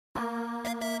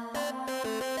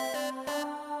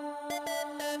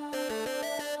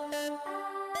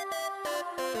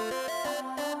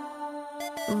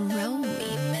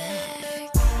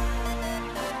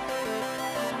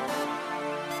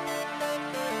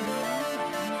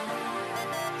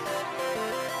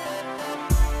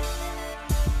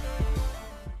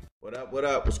What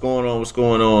up? What's going on? What's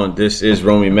going on? This is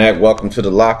Romy Mac. Welcome to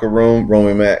the Locker Room.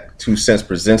 Romy Mac 2 Cents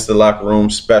presents the Locker Room.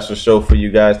 Special show for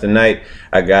you guys tonight.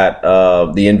 I got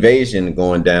the invasion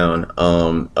going down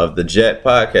of the Jet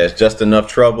podcast. Just Enough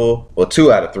Trouble. Well,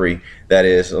 2 out of 3. That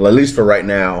is, well, at least for right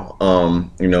now.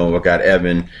 I got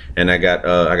Evan and I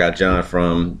got John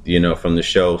from the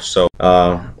show. So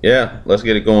yeah, let's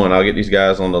get it going. I'll get these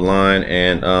guys on the line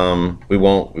and we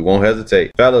won't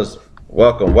hesitate, fellas.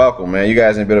 Welcome, man. You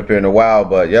guys ain't been up here in a while,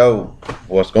 but yo,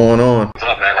 what's going on? What's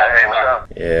up, man? Hey, what's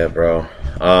up? Yeah, bro.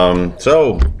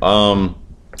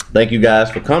 Thank you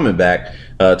guys for coming back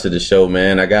to the show,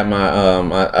 man. I got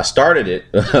my I started it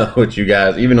with you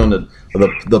guys, even on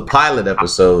the pilot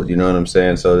episode. You know what I'm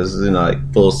saying? So this is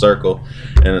like full circle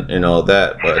and all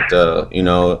that. But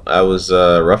I was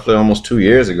roughly almost 2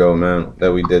 years ago, man,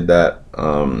 that we did that.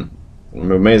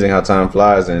 Amazing how time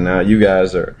flies, and now you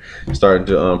guys are starting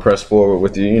to press forward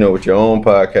with with your own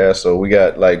podcast. So we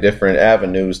got like different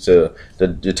avenues to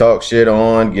talk shit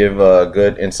on, give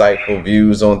good insightful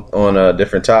views on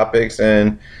different topics,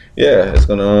 and yeah, it's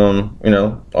gonna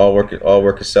all work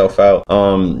itself out.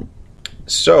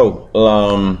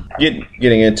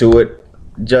 Getting into it,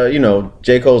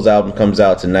 J. Cole's album comes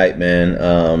out tonight,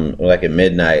 man, like at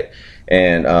midnight,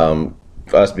 and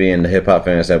us being the hip hop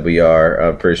fans that we are,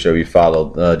 I'm pretty sure we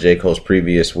followed J. Cole's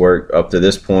previous work up to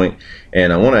this point.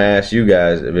 And I want to ask you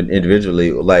guys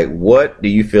individually, like, what do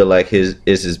you feel like is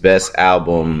his best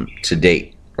album to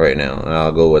date right now? And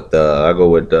I'll go with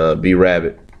B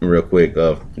Rabbit real quick.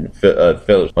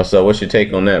 Phillips, what's your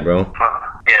take on that, bro?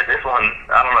 Yeah, this one,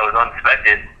 I don't know, it was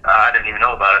unexpected. I didn't even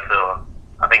know about it till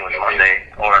I think it was Monday,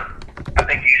 or I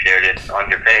think you shared it on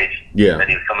your page. Yeah, that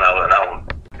he was coming out with an album.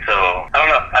 So, I don't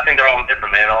know. I think they're all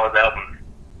different, man. All his albums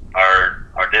are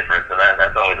different, so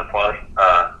that's always a plus.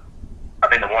 I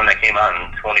think the one that came out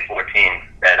in 2014,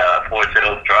 that Floyd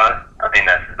Meadows Drive, I think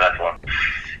that's his best one.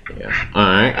 Yeah. All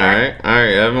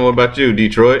right. Evan, what about you,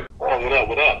 Detroit? Oh,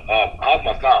 what up? How's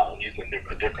my sound? I'm using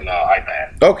a different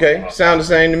iPad. Okay, sound the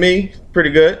same to me.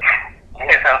 Pretty good.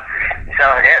 You sound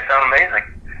amazing.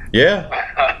 Yeah.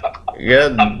 Yeah.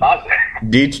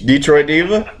 Detroit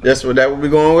Diva? That's what that would be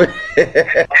going with?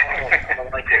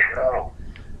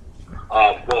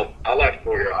 Well, I like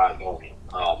For Your Eyes Only.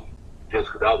 Just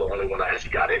because that was the only one I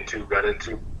actually got into. But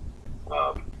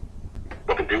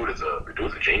the dude's a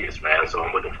genius, man. So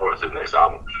I'm looking forward to the next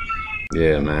album.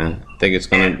 Yeah, man. I think it's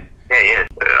gonna. Yeah.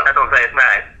 That's what I'm saying.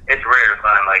 It's rare to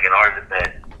find like an artist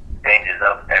that changes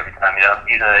up every time.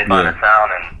 Either they find a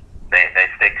sound and they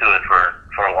stick to it for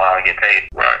a while and get paid.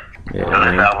 Right. Yeah, so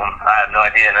this album, I have no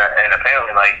idea. And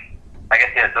apparently, like, I guess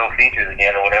he has no features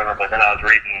again or whatever. But then I was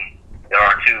reading there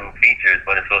are 2 features,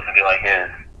 but it's supposed to be like his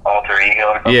alter ego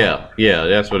or something. Yeah.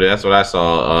 That's what I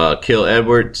saw. Kill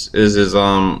Edwards is his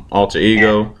alter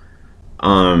ego.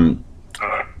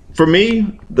 For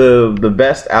me, the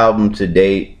best album to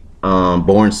date,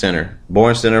 Born Center.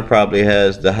 Born Center probably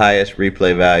has the highest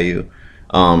replay value,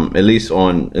 at least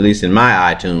in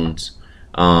my iTunes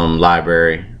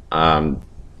library.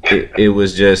 It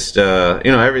was just I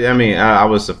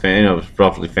was a fan. I was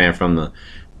roughly a fan from the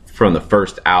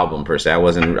first album per se. I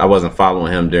wasn't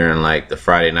following him during like the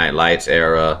Friday Night Lights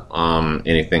era,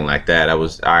 anything like that.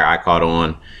 I caught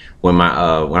on when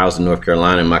I was in North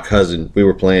Carolina, and my cousin, we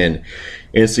were playing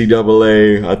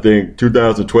NCAA, I think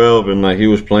 2012, and like he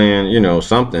was playing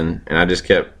something, and I just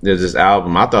there's this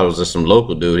album. I thought it was just some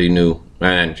local dude he knew,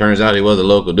 and it turns out he was a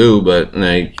local dude, but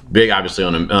big obviously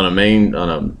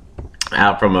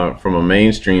out from a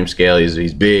mainstream scale.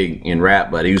 He's big in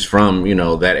rap, but he was from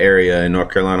that area in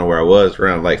North Carolina where I was,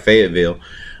 around like Fayetteville.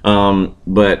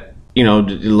 But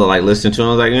like listening to him,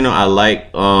 I was like, I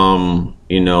like how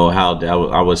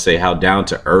I would say how down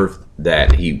to earth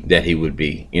that he would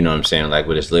be. You know what I'm saying? Like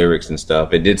with his lyrics and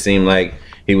stuff. It did seem like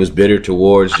he was bitter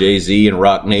towards Jay-Z and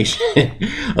Rock Nation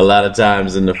a lot of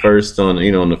times in the first album,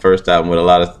 with a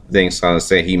lot of things kind of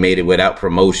say he made it without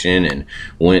promotion and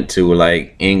went to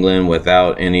like England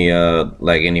without any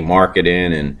any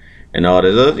marketing and all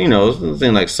this. It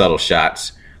seemed like subtle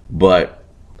shots, but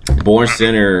Born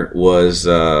Center was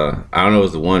I don't know, it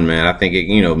was the one, man. I think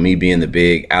me being the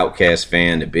big Outkast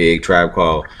fan, the big Tribe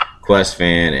Called Quest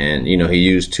fan, and he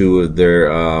used 2 of their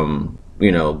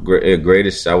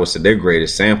greatest, I would say their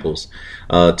greatest samples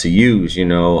to use,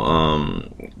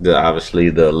 obviously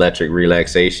the Electric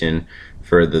Relaxation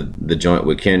for the joint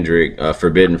with Kendrick,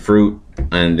 Forbidden Fruit,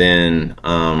 and then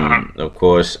of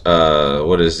course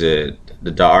what is it,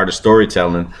 the Art of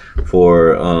Storytelling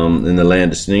for in the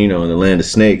Land of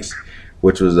Snakes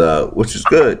which was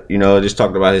good. You know, just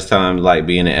talked about his time like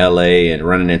being in LA and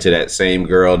running into that same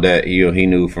girl that he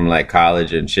knew from like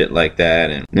college and shit like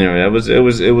that. And you know, it was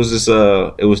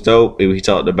dope. He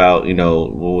talked about, you know,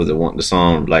 what was it, the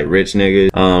song like Rich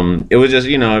Niggas. It was just,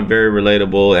 you know, very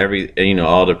relatable.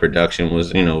 All the production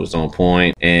was, you know, was on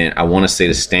point. And I want to say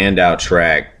the standout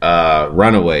track,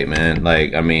 Runaway, man.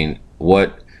 Like, I mean,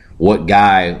 what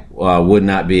guy would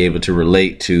not be able to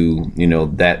relate to, you know,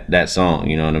 that song,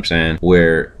 you know what I'm saying?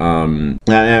 Where, I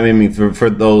mean, for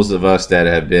those of us that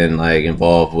have been like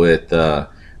involved with, I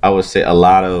would say a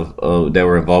lot of that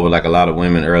were involved with like a lot of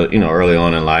women early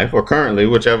on in life, or currently,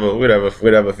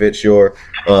 whatever fits your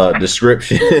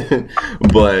description.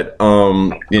 But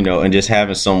you know, and just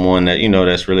having someone that, you know,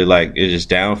 that's really like is just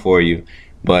down for you.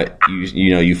 But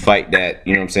you fight that,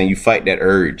 you know what I'm saying? You fight that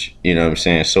urge, you know what I'm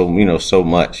saying? So, you know, so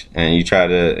much. And you try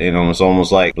to, you know, it's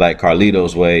almost like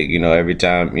Carlito's way, you know, every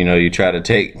time, you know, you try to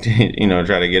try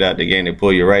to get out the game, they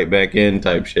pull you right back in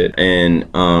type shit. And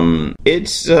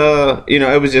it's, you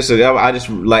know, it was just, I just,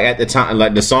 like at the time,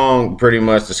 like the song pretty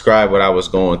much described what I was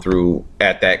going through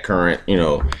at that current, you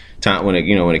know, time when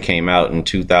it came out in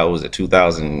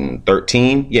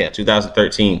 2013? Yeah,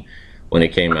 2013. When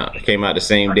it came out. It came out the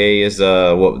same day as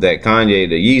that Kanye,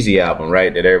 the Yeezy album,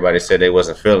 right? That everybody said they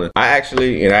wasn't feeling. I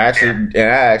actually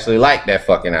liked that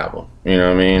fucking album. You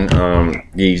know what I mean?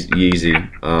 Yeezy.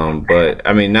 But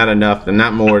I mean,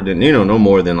 not more than, you know, no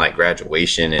more than like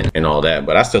Graduation and all that.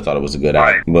 But I still thought it was a good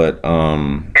album. But you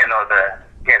know,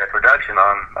 the production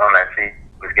on that CD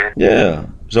was good. Yeah.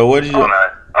 So what did you? On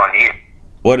Yeezy.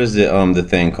 What is it? The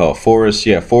thing called Forest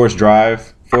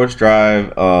Drive. And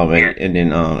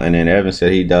then Evan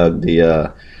said he dug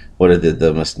the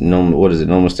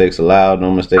no mistakes allowed,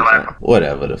 no mistakes,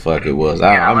 whatever the fuck it was.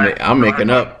 I'm making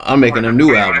up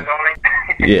new albums.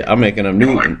 Yeah, I'm making up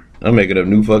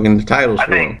new fucking titles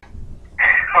for them.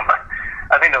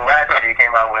 I think the last one he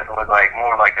came out with was like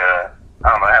more like a,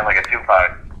 I don't know, it had like a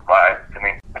Tupac vibe to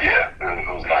me. Yeah,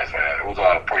 it was nice, man. It was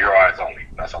For Your Eyes Only.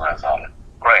 That's on that song.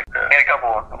 Right. And a couple,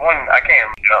 I can't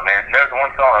remember, man. There's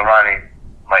one song of Ronnie,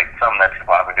 like something that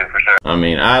Tupac would do for sure. I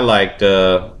mean, I liked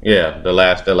the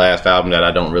last album that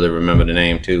I don't really remember the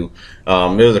name to.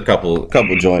 There was a couple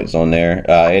joints on there.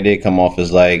 It did come off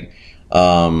as like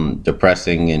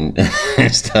depressing and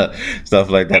stuff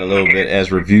like that a little bit,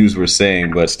 as reviews were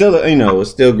saying, but still, you know, it's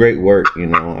still great work. You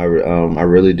know, I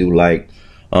really do like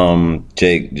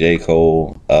J.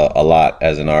 Cole a lot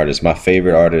as an artist. My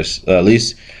favorite artist, at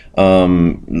least.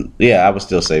 I would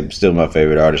still say my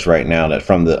favorite artist right now that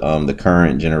from the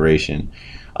current generation.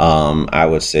 I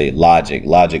would say Logic.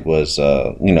 Logic was,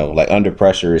 you know, like Under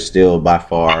Pressure is still by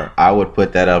far, I would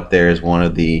put that up there as one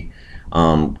of the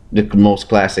most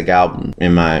classic album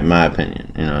in my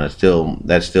opinion. You know, that's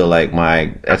still like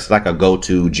that's like a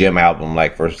go-to gym album.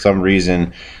 Like for some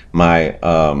reason, my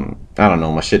I don't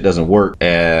know, my shit doesn't work.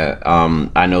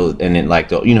 I know, and then like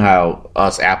you know how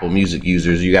us Apple Music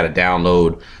users, you got to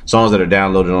download songs that are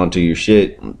downloaded onto your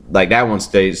shit. Like that one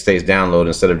stays downloaded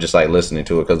instead of just like listening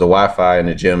to it, because the Wi-Fi in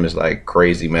the gym is like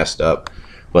crazy messed up.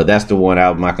 But that's the one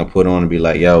album I can put on and be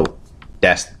like, yo,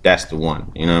 that's the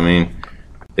one. You know what I mean?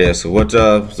 Yeah. So what?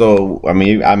 So I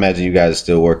mean, I imagine you guys are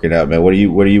still working out, man. What do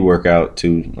you work out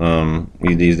to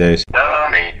these days? I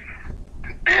mean,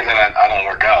 being that I don't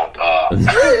work out,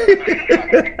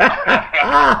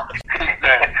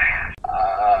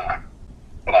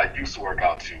 but I used to work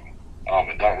out too.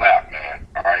 And don't laugh, man.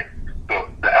 All right. The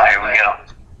Here we go.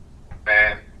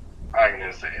 Man, I ain't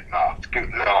gonna say it. No, I'm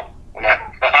not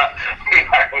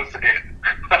gonna say it.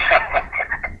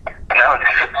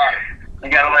 You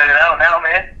gotta let it out now,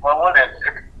 man. What was it?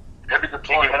 Every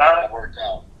deployment I worked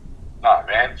out. Nah,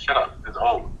 man, shut up. It's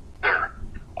old. There.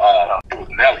 It was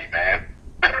Nelly, man.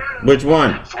 Which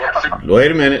one? Sweatsuit.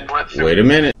 Wait a minute.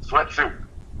 Sweatsuit.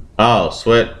 Oh,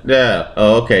 sweat. Yeah.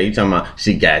 Oh, okay. You talking about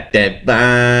she got that The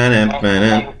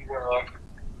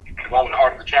one with the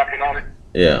Heart of the Champion on it?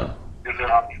 Yeah.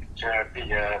 Champion.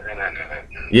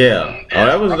 Yeah. Oh,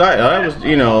 that was,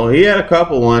 you know, he had a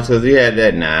couple ones because he had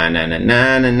that na na na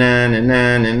na na na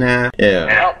na na na.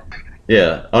 Yeah.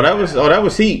 Yeah. Oh, that was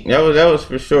heat. That was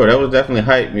for sure. That was definitely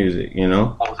hype music, you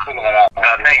know. I was singing that out.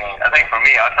 I think for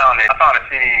me, I found a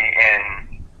CD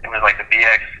it was like the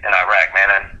BX in Iraq, man.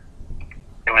 And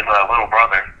it was Little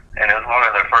Brother, and it was one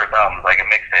of their first albums, like a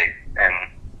mixtape. And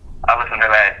I listened to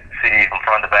that CD from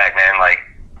front to back, man, like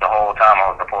the whole time I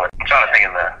was deployed. I'm trying to think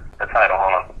of the title.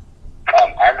 Hold on.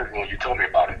 I remember when you told me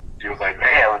about it. You was like,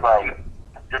 man, Yeah, it was like,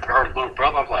 you ever heard of Little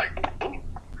Brother? I was like, ooh.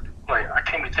 Like, I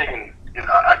can't be taking, you know,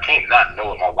 I can't not know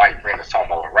what my white friend is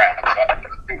talking about with rap.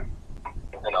 And,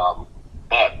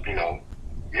 but, you know,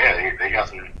 yeah, they got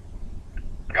some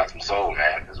got some soul,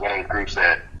 man. It's one of the groups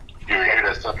that you hear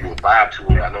that stuff, you would vibe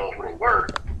to it. I know who they were.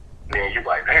 And then you're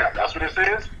like, damn, that's what this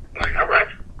is? Like, all right.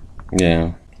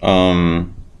 Yeah.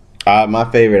 My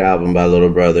favorite album by Little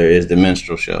Brother is The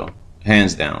Minstrel Show.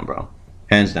 Hands down, bro.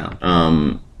 Hands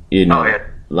down. You know,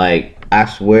 like, I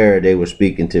swear they were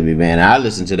speaking to me, man. I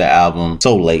listened to the album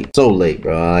so late,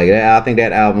 bro. Like, I think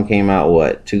that album came out,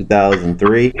 what,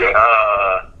 2003?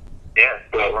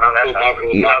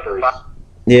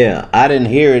 Yeah, I didn't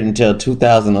hear it until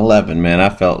 2011, man. I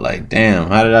felt like, damn,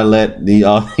 how did I let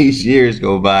all these years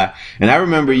go by? And I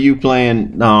remember you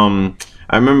playing, I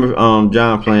remember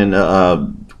John playing,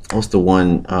 what's the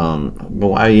one,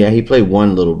 he played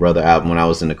one Little Brother album when I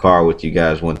was in the car with you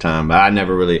guys one time, but I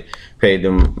never really paid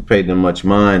them much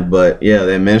mind. But yeah,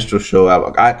 that Minstrel Show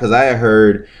album, because I had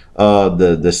heard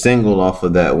the single off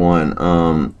of that one,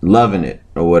 Loving It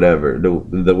or whatever,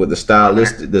 with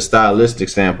the stylistic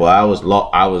sample. I was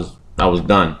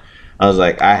done. I was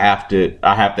like, I have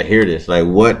to hear this. Like,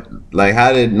 what, like,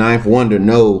 how did Ninth Wonder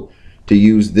know to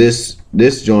use this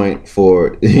joint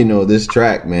for, you know, this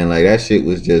track, man? Like, that shit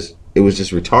was just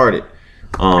retarded.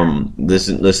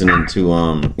 Listening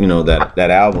to you know,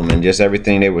 that album and just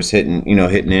everything they was hitting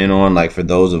in on, like, for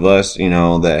those of us, you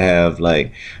know, that have,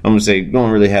 like, I'm gonna say,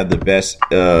 don't really have the best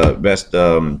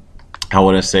I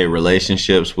want to say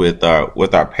relationships with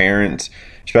our parents,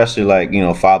 especially, like, you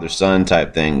know, father-son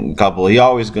type thing. He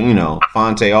always, you know,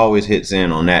 Phonte always hits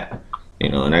in on that, you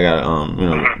know, and I gotta you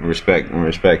know, respect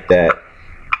that.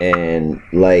 And,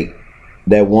 like,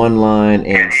 that one line,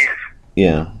 and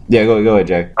yeah, go ahead,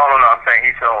 Jack. Oh, no, I'm saying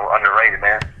he's so underrated,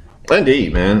 man.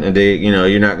 Indeed, man. Indeed, you know,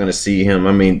 you're not gonna see him.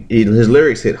 I mean, his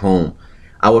lyrics hit home.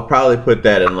 I would probably put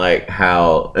that in, like,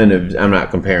 how, and I'm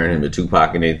not comparing him to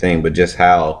Tupac and anything, but just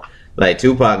how, like,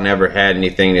 Tupac never had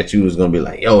anything that you was gonna be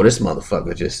like, yo, this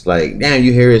motherfucker just, like, damn,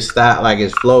 you hear his style, like,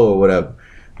 his flow or whatever.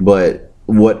 But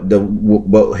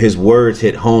but his words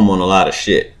hit home on a lot of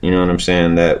shit. You know what I'm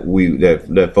saying?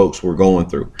 That folks were going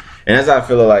through. And as I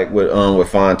feel like with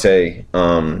Phonte,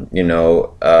 you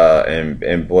know,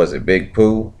 and was it Big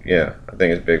Pooh? Yeah, I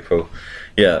think it's Big Pooh.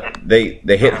 Yeah, they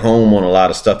hit home on a lot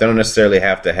of stuff. They don't necessarily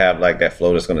have to have, like, that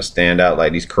flow that's going to stand out,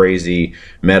 like these crazy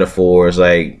metaphors.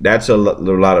 Like, that's a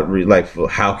lot of like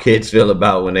how kids feel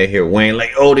about when they hear Wayne.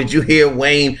 Like, oh, did you hear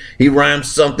Wayne? He rhymed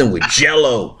something with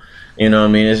Jello. You know what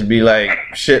I mean? It'd be like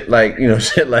shit, like, you know,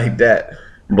 shit like that.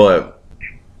 But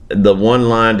the one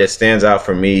line that stands out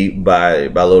for me by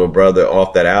Little Brother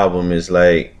off that album is,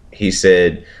 like, he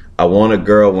said, I want a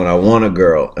girl when I want a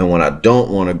girl, and when I don't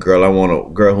want a girl, I want a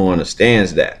girl who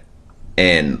understands that.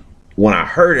 And when I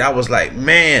heard it, I was like,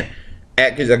 man,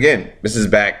 because again, this is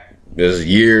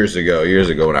years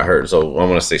ago when I heard it. So I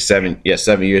want to say 7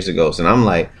 years ago. So I'm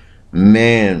like,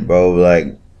 man, bro,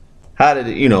 like, how did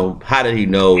he know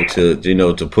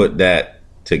to put that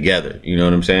together? You know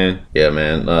what I'm saying? Yeah,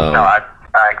 man. No, I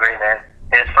agree, man.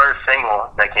 His first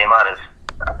single that came out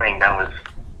I think that was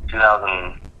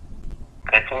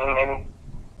 2015, maybe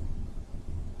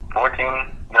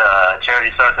 14. The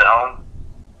Charity Starts at Home.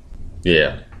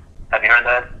 Yeah. Have you heard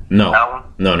that? No.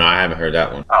 Album? No, I haven't heard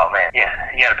that one. Oh man,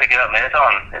 yeah, you gotta pick it up, man. It's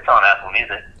on Apple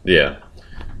Music. Yeah.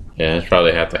 Yeah, it's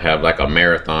probably have to have, like, a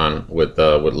marathon with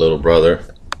Little Brother.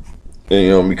 You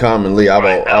know, me commonly, that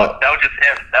was just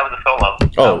him. That was a solo.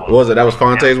 Oh, was it? That was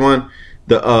Fonte's one?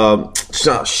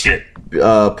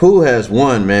 Pooh has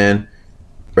one, man.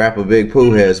 Rapper Big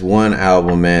Pooh has one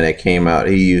album, man, that came out.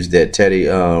 He used that Teddy,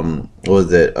 Turn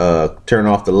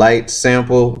Off the Lights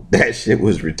sample. That shit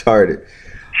was retarded.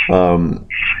 What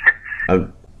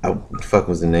the fuck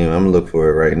was the name? I'm gonna look for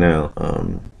it right now.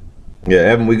 Yeah,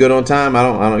 Evan, we good on time? I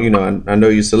don't. You know, I know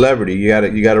you're a celebrity. You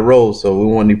gotta roll. So we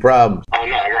want any problems. Oh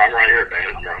no, I'm right here,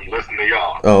 man. I'm listening to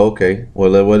y'all. Oh, okay.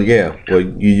 Well, yeah. Well,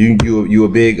 you a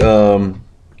big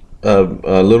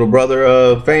Little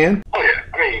Brother fan? Oh yeah.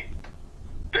 I mean,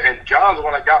 and John's the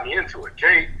one that got me into it.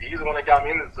 Jay, he's the one that got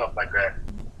me into stuff like that.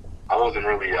 I wasn't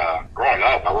really growing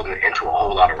up. I wasn't into a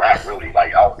whole lot of rap, really.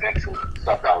 Like, I was into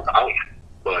stuff that was out,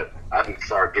 but I didn't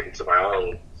start getting to my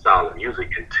own style of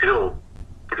music until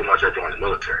pretty much I joined the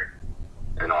military,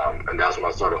 and that's when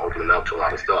I started opening up to a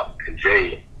lot of stuff. And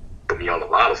Jay put me on a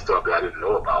lot of stuff that I didn't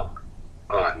know about,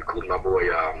 including my boy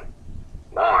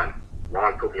Lon.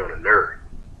 Lon put me on a Nerd.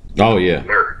 Oh yeah.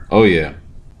 Nerd. Oh yeah.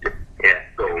 Yeah.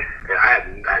 So I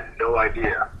had no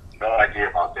idea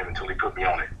about them until he put me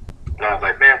on it. And I was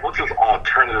like, man, what's this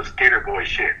alternative skater boy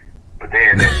shit? But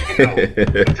then, you know,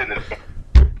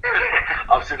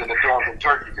 I'm sitting in the dorm from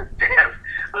Turkey, just damn.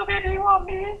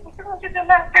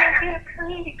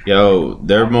 Yo,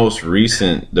 the most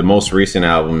recent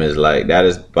album is, like, that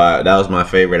was my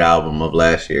favorite album of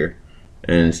last year.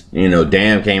 And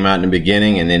Damn came out in the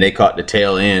beginning, and then they caught the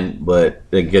tail end. But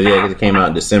it came out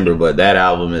in December. But that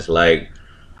album is like,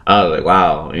 I was like,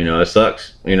 wow, it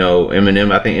sucks.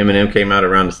 Eminem. I think Eminem came out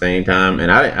around the same time,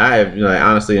 and I have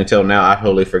honestly until now I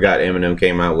totally forgot Eminem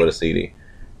came out with a CD.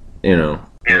 Yeah,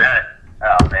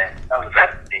 oh man, that was the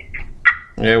best thing.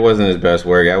 It wasn't his best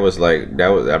work.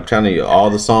 I'm telling you, all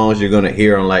the songs you're gonna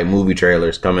hear on like movie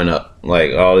trailers coming up,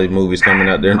 like all these movies coming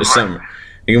out during the summer.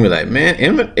 You're gonna be like, man,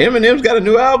 Eminem's got a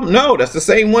new album. No, that's the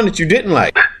same one that you didn't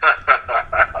like.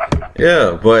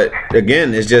 Yeah, but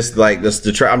again, it's just like this.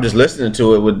 I'm just listening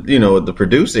to it with with the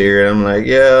producer here, and I'm like,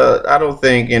 yeah, I don't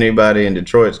think anybody in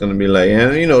Detroit's gonna be like,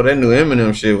 that new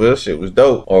Eminem shit. Well, that shit was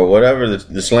dope, or whatever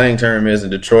the slang term is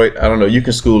in Detroit. I don't know. You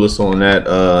can school us on that.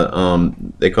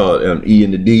 They call it E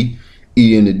and the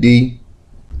D.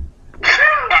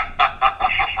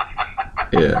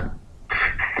 Yeah.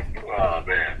 Oh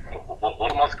man,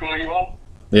 what am I schooling you on?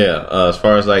 Yeah, as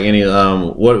far as like any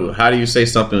how do you say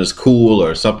something is cool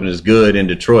or something is good in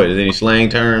Detroit? Is there any slang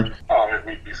terms? Oh,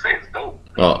 we say it's dope.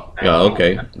 Oh, yeah,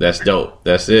 okay, that's dope.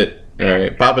 That's it. All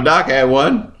right, Papa Doc had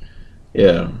one.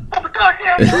 Yeah. Papa Doc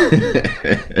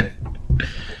had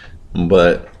one.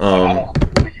 But I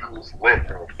don't use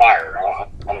lit or fire. I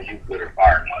don't use lit or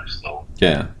fire much. So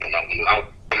yeah.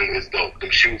 It's dope. The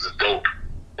shoes is dope.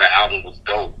 That album was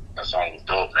dope. That song was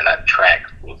dope, and that track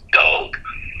was dope.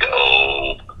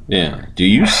 Yeah. Do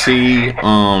you see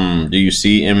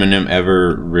Eminem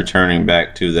ever returning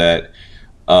back to that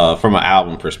from an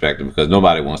album perspective? Because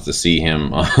nobody wants to see him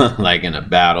like in a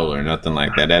battle or nothing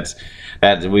like that.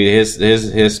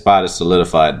 His spot is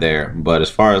solidified there. But as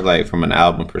far as like from an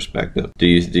album perspective, do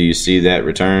you see that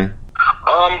return?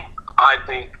 I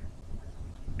think,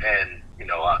 and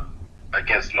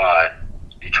against my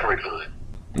Detroit hood.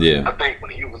 Yeah. I think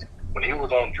when he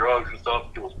was on drugs and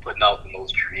stuff, he was putting out the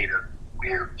most creative,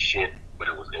 weird shit, but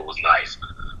it was nice.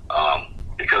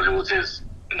 Because it was his,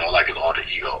 like his alter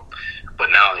ego. But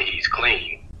now that he's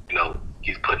clean,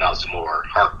 he's putting out some more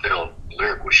heartfelt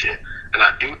lyrical shit. And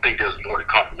I do think there's more to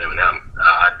come from Eminem.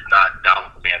 I do not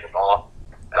doubt the man at all.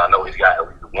 And I know he's got at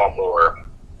least one more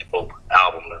dope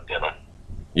album left in him.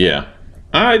 Yeah.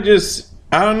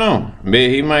 I don't know.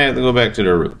 He might have to go back to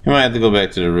the root. He might have to go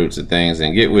back to the roots of things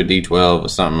and get with D12 or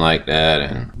something like that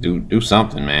and do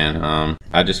something, man.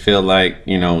 I just feel like,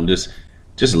 just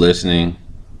listening.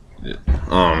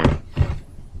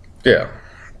 Yeah.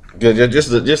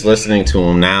 Just listening to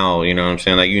him now, you know what I'm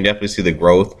saying? Like, you can definitely see the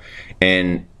growth,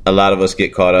 and a lot of us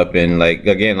get caught up in, like,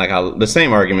 again, like how the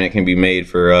same argument can be made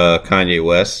for Kanye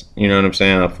West. You know what I'm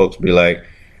saying? Folks be like,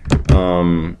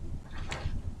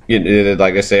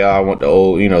 like I say, I want the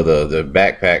old, the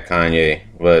backpack Kanye,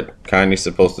 but Kanye's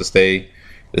supposed to stay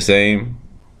the same,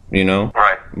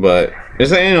 Right. But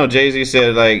it's like, Jay-Z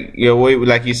said, like,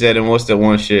 like he said, and what's the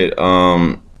one shit,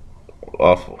 what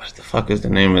the fuck is the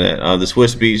name of that? The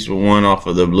Swiss Beats one off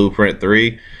of the Blueprint 3.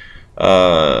 If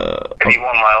you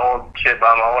want my old shit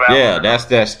by my old album. Yeah, that's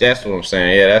what I'm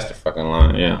saying. Yeah, that's the fucking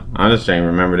line. Yeah, I just can't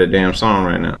remember the damn song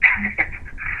right now.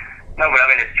 No, but I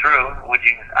mean, it's true. I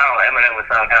don't know, Eminem would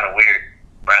sound kind of weird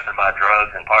rapping about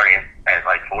drugs and partying at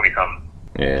like 40-something.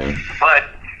 Yeah. But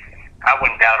I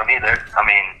wouldn't doubt him either. I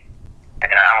mean,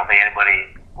 and I don't think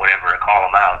anybody would ever call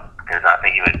him out, because I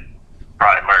think he would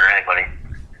probably murder anybody,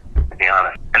 to be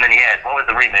honest. And then what was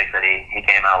the remix that he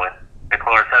came out with? The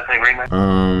Chloroseptic remix?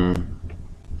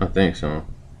 I think so.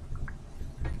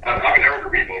 I haven't heard the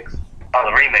remix. Oh,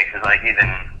 the remix is like the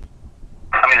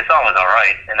song was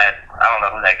alright, and I don't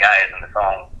know who that guy is in the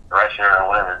song, Thresher or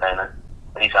whatever his name is,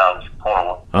 but he sounds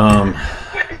horrible.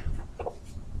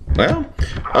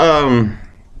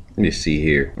 Let me see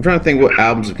here. I'm trying to think what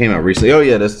albums have came out recently. Oh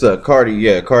yeah, that's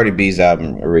Cardi B's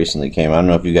album recently came out. I don't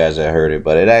know if you guys have heard it,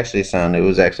 but it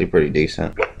was actually pretty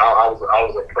decent. I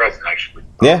was impressed, actually.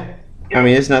 Yeah. I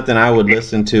mean, it's nothing I would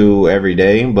listen to every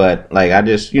day, but like I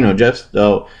just being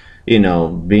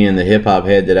the hip hop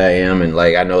head that I am, and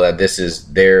like I know that this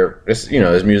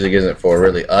music isn't for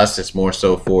really us. It's more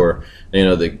so for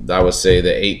I would say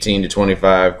the 18 to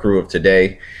 25 crew of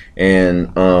today.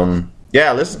 And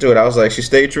I listened to it. I was like, she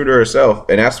stayed true to herself,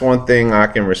 and that's one thing I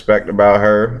can respect about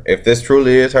her. If this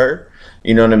truly is her,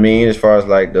 you know what I mean, as far as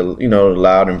like the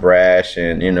loud and brash,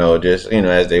 and just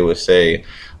as they would say,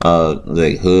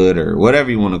 like hood or whatever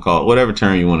you want to call it, whatever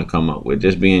term you want to come up with,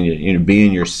 just being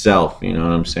being yourself. You know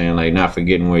what I'm saying? Like not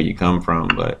forgetting where you come from,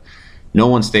 but no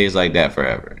one stays like that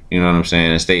forever. You know what I'm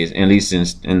saying? It stays at least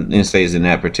stays in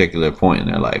that particular point in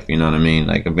their life. You know what I mean?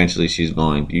 Like eventually she's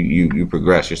going. You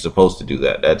progress. You're supposed to do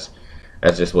that. That's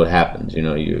just what happens. You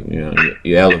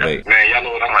elevate. Man, y'all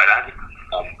know what I'm like.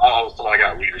 I always thought I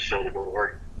got to leave the show to go to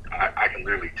work. I can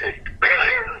literally take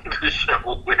the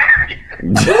show with me.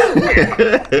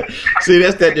 See,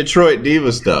 that's that Detroit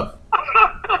diva stuff.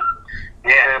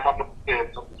 Yeah, my mom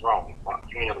said something's wrong.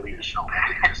 You ain't gotta leave the show.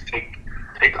 Just take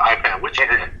the iPad with you.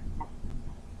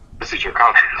 This is your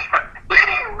conscience.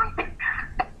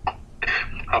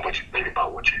 How about you think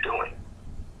about what you're doing?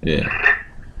 Yeah.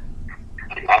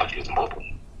 Technology is mobile.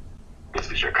 This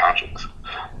is your conscience.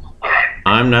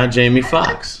 I'm not Jamie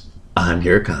Foxx. I'm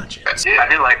your conscience. I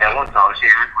do like that one song she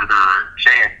had with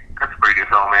Shan. That's a pretty good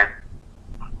song, man.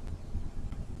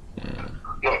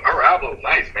 No, her album was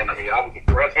nice, man. I mean, I was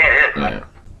impressed. Yeah, it is. Yeah.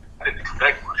 I didn't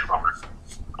expect much from her.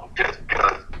 Just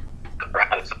because her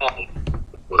had a song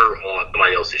with her on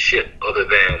somebody else's shit other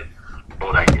than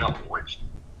Bodak Yellow, which,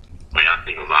 I mean, I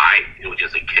think it was alright. It was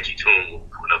just a catchy tune with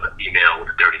another female with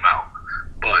a dirty mouth.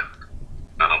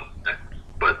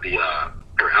 But the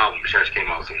her album, she actually came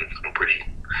out with some pretty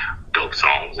dope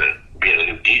songs, and being a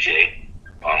new DJ,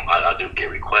 I do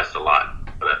get requests a lot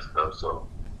for that stuff, so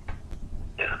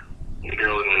yeah. The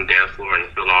girls on the dance floor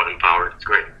and feel all empowered. It's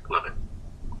great. Love it.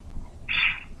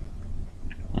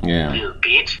 Yeah. You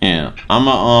bitch. Yeah. I'm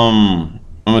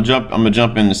gonna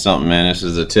jump into something, man. This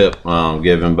is a tip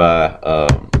given by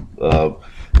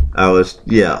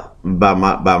by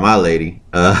my lady.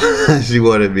 She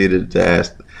wanted me to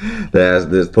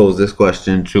pose this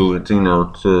question to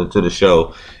the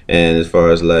show. And as far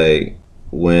as like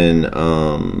when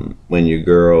your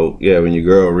girl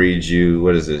reads you,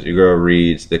 what is this? Your girl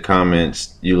reads the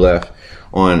comments you left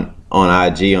on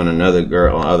IG on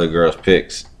other girls'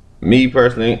 pics. Me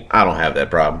personally, I don't have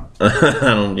that problem. I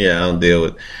don't deal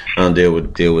with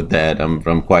that.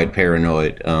 I'm quite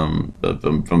paranoid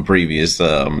from previous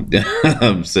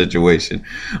situation,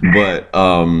 but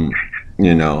how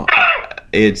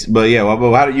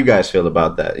do you guys feel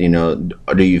about that?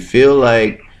 Do you feel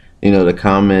like the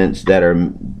comments that are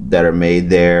made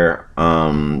there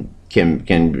are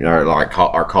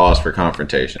cause for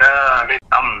confrontation? I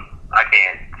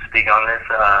can't speak on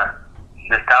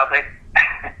this topic.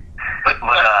 But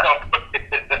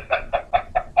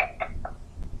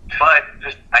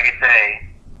I could say,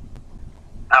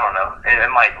 I don't know.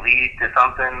 It might lead to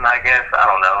something, I guess. I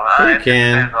don't know. It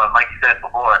can. Depends on, like you said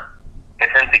before,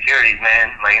 it's insecurities,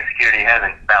 man. Like, insecurity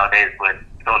hasn't nowadays with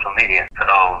social media. So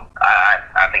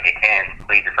I think it can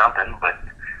lead to something, but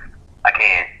I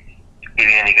can't give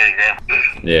you any good examples.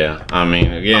 Yeah, I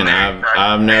mean, again, I'm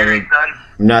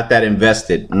not that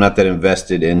invested. I'm not that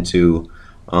invested into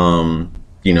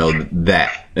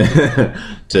that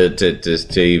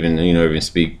to even even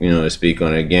speak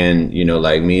on it. Again,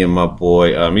 like me and my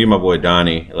boy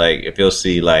Donnie, like if he'll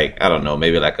see like, I don't know,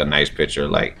 maybe like a nice picture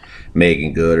like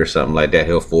Megan Good or something like that,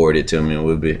 he'll forward it to me and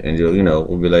we'll be like,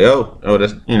 oh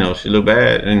that's she look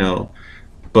bad,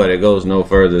 but it goes no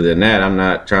further than that. I'm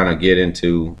not trying to get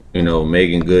into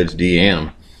Megan Good's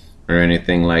DM or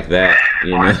anything like that.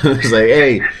 It's like,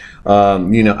 hey,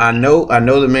 I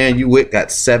know the man you with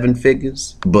got 7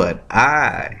 figures, but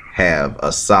I have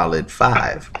a solid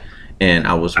 5, and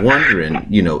I was wondering,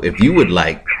 if you would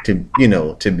like to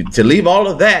leave all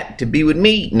of that to be with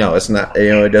me. No, it's not.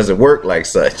 It doesn't work like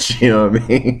such. You know what I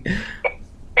mean?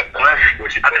 I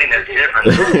think that's different.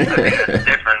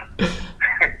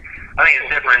 I think it's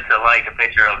different to like a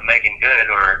picture of Megan Good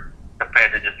or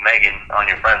compared to just Megan on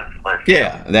your friends list.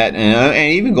 Yeah, that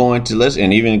and even going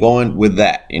with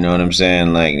that, you know what I'm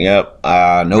saying? Like, yep,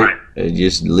 nope, right.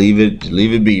 Just leave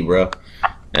it be, bro.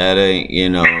 That ain't,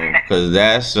 because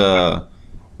that's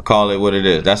call it what it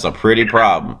is. That's a pretty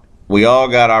problem. We all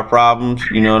got our problems,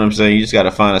 you know what I'm saying? You just got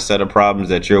to find a set of problems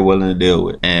that you're willing to deal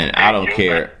with. And I don't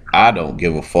care. I don't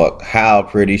give a fuck how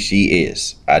pretty she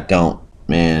is. I don't,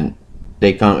 man.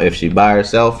 They come, if she's by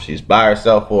herself, she's by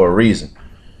herself for a reason.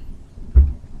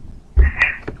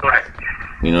 Correct.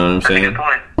 You know what I'm saying? That's a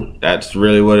good point. That's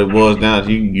really what it boils down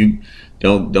to. You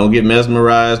don't get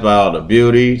mesmerized by all the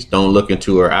beauty. Don't look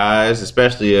into her eyes,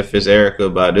 especially if it's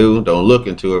Erykah Badu. Don't look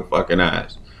into her fucking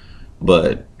eyes.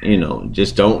 But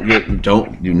just do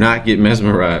not get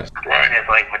mesmerized. Right. It's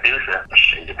like Medusa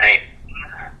in Japan.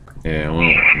 Yeah,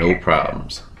 well, no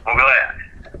problems. Well, go ahead.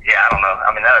 Yeah, I don't know.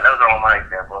 I mean, those are all my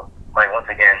examples. Like, once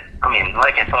again,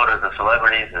 liking photos of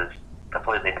celebrities is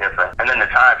completely different. And then the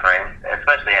time frame,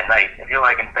 especially at night. If you're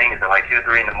liking things at like 2 or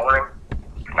 3 in the morning,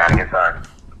 it's not a good sign.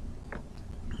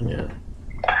 Yeah.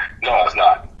 No, it's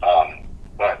not.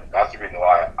 But that's the reason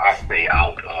why I stay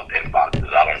out of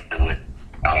inboxes. I don't do it.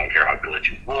 I don't care how good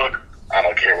you look. I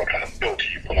don't care what kind of filter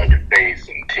you put on your face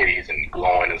and titties and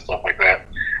glowing and stuff like that.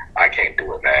 I can't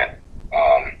do it, man.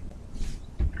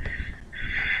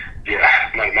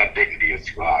 My dignity is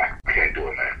too high. I can't do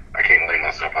it, man. I can't lay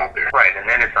myself out there. Right, and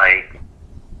then it's like,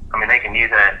 they can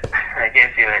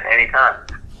anytime.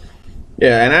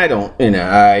 Yeah, and I don't,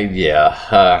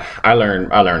 I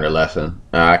learned a lesson.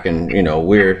 I can,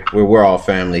 we're all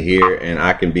family here, and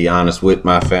I can be honest with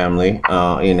my family.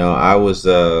 I was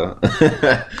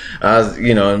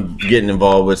getting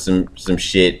involved with some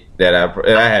shit that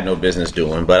I had no business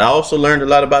doing, but I also learned a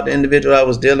lot about the individual I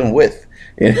was dealing with.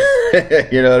 You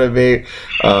know what I mean?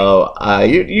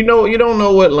 You don't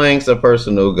know what lengths a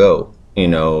person will go,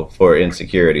 for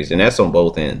insecurities, and that's on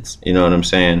both ends. You know what I'm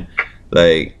saying?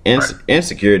 Like,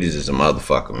 insecurities is a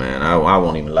motherfucker, man. I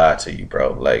won't even lie to you,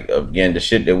 bro. Like, again, the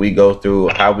shit that we go through,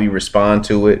 how we respond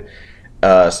to it,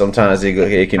 sometimes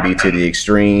it can be to the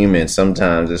extreme, and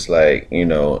sometimes it's like,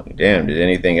 damn, did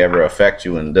anything ever affect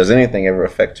you? And does anything ever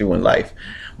affect you in life?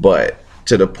 But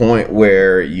to the point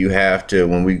where you have to,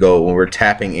 when we're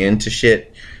tapping into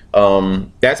shit,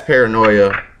 that's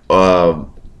paranoia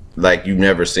like you've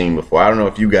never seen before. I don't know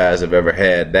if you guys have ever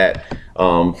had that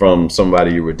from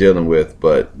somebody you were dealing with,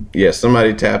 but yeah,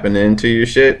 somebody tapping into your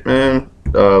shit, man,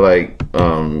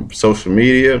 social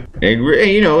media, and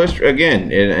it's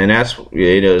again, and that's,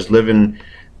 it's living.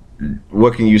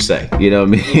 What can you say? You know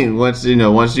what I mean? Once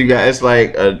you got, it's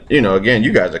like, again,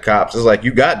 you guys are cops. It's like,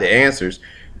 you got the answers.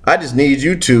 I just need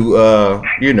you to,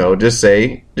 just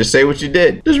say what you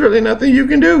did. There's really nothing you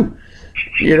can do.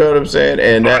 You know what I'm saying?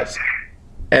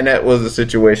 And that was the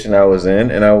situation I was in.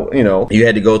 And you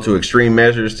had to go to extreme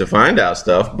measures to find out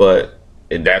stuff, but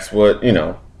that's what,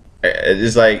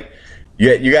 it's like,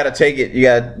 you got to take it. You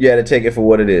got to take it for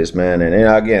what it is, man. And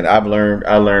again, I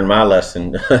learned my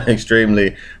lesson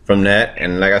extremely from that.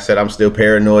 And like I said, I'm still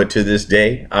paranoid to this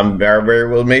day. I'm very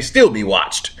well may still be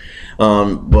watched.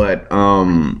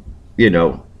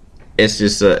 It's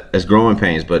just it's growing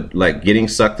pains. But like, getting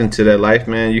sucked into that life,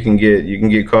 man, you can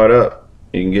get caught up.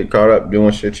 You can get caught up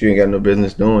doing shit you ain't got no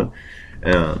business doing.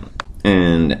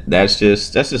 And that's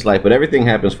just life. But everything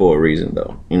happens for a reason,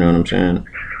 though. You know what I'm saying?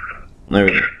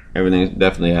 Everything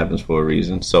definitely happens for a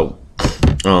reason. So,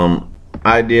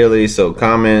 ideally,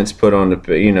 comments put on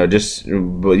but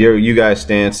you guys'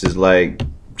 stance is like,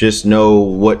 just know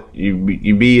what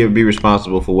you be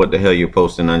responsible for what the hell you're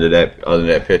posting under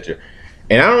that picture.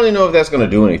 And I don't really know if that's gonna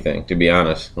do anything, to be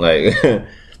honest. Like,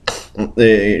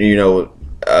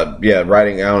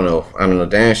 writing, I don't know,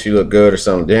 damn, she look good or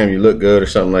something, damn, you look good or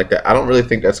something like that. I don't really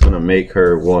think that's gonna make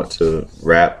her want to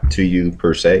rap to you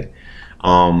per se.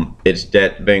 It's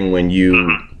that thing when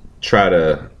you try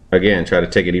to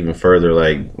take it even further,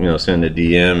 like, send a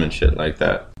DM and shit like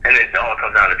that. And it all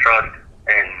comes down to trust.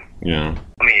 And yeah,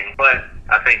 but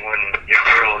I think when your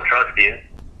girl will trust you,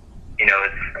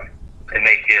 it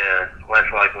makes you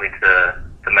less likely to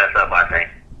mess up, I think,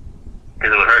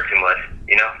 because it would hurt too much,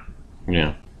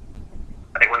 Yeah.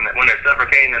 I think when they're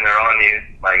suffocating and they're on you,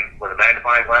 like with a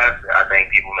magnifying glass, I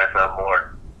think people mess up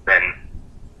more than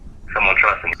someone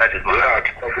trusting. That's just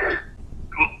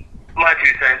my 2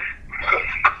 cents.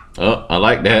 Oh, I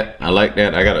like that. I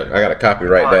gotta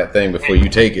copyright that thing before you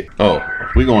take it. Oh,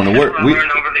 we going to work.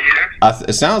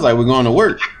 It sounds like we're going to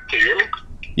work. Can you hear me?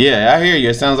 Yeah, I hear you.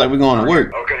 It sounds like we're going to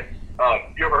work. Okay.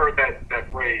 You ever heard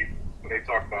that phrase when they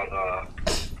talk about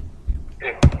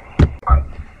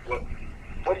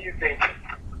what do you think?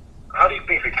 How do you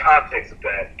think the context of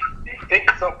that? Do you think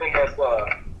it's something that's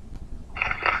I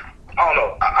don't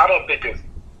know. I don't think it's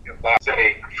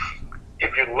say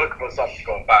if you're looking for something, you're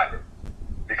gonna find it,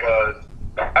 because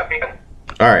I think.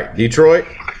 All right, Detroit,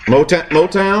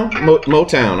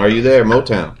 Motown. Are you there,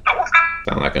 Motown?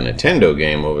 Sound like a Nintendo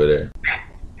game over there.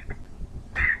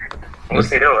 What's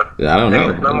he doing? I don't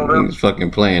know. He's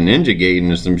fucking playing Ninja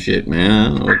Gaiden or some shit,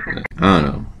 man. I don't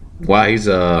know why he's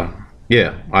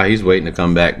why he's waiting to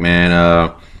come back, man.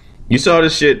 You saw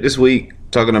this shit this week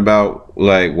talking about,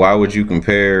 like, why would you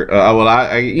compare?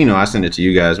 I sent it to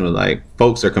you guys. But like,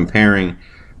 folks are comparing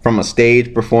from a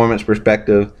stage performance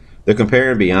perspective. They're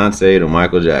comparing Beyonce to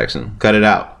Michael Jackson. Cut it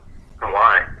out.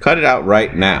 Why? Cut it out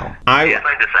right now. It's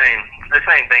like the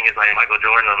same thing as like Michael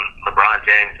Jordan and LeBron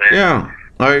James. Man. Yeah.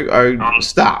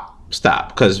 Stop.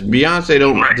 Because Beyonce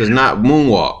does not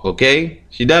moonwalk. Okay,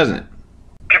 she doesn't.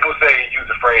 People use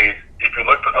the phrase, "If you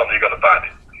look for something, you're gonna find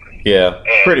it." Yeah,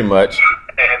 pretty much.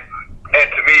 And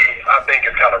to me, I think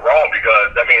it's kind of wrong,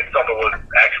 because that means something was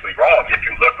actually wrong. If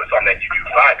you look for something, you do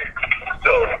find it.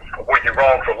 So were you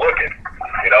wrong for looking?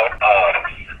 So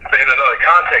in another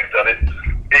context of it,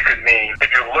 it could mean if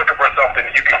you're looking for something,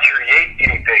 you can create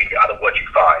anything out of what you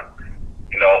find.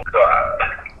 So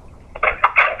I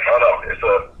don't know.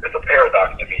 It's a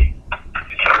paradox to me.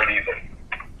 Securities and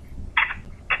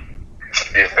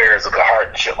the affairs of the heart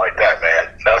and shit like that,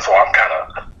 man. That's why I'm kind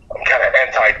of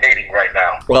anti-dating right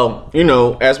now. Well, you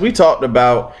know, as we talked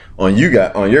about on your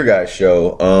guys'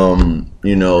 show,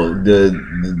 you know,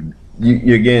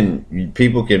 again,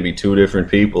 people can be two different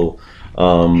people,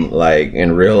 like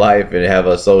in real life, and have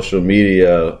a social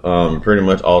media, pretty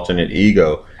much alternate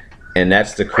ego, and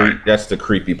that's the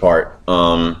creepy part,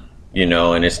 you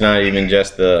know, and it's not even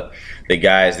just the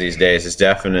guys these days. It's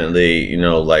definitely, you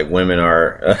know, like women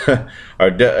are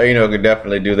you know, could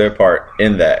definitely do their part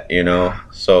in that, you know.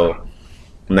 So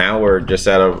now we're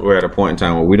at a point in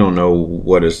time where we don't know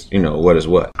what is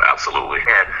what. Absolutely.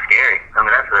 Yeah, it's scary. I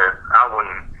mean,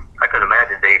 I couldn't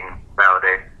imagine dating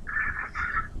nowadays.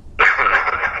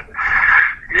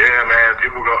 Yeah, man.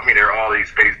 There are all these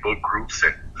Facebook groups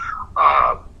and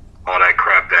all that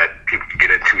crap that people can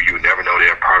get into. You never know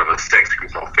they're part of a sex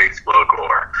group on Facebook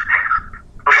or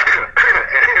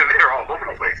and they're all over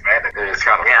the place, man. It's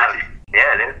kind of crazy.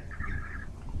 Yeah, it is.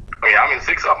 Yeah, I'm in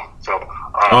 6 of them. So.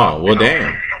 Oh well, damn.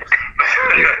 I'm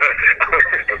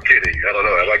kidding. I don't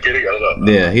know. Am I kidding? I don't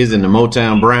know. Yeah, he's in the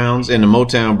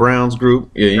Motown Browns group.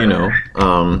 Yeah, you know.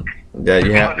 That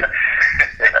you have.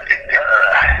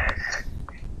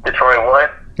 Detroit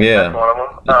what? Yeah. That's one of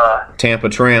them. Tampa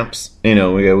Tramps. You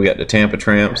know, we got the Tampa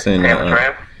Tramps and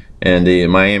and the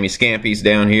Miami Scampies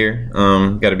down here.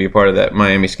 Got to be a part of that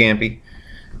Miami Scampy.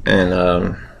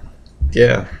 And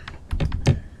yeah.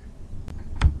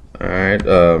 All right.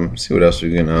 See what else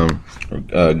we can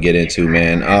get into,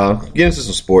 man. Get into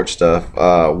some sports stuff.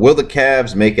 Will the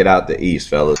Cavs make it out the East,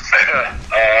 fellas?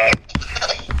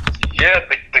 Yeah,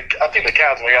 I think the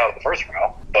Cavs will get out of the first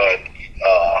round, but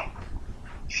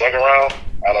second round,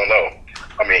 I don't know.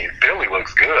 I mean, Philly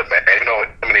looks good, man. You know,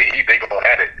 I mean, they go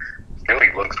at it.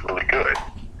 Philly looks really good,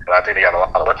 and I think they got a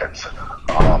lot of weapons.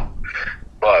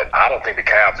 But I don't think the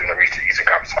Cavs are going to reach the Eastern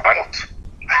Conference Finals.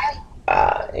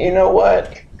 You know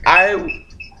what? I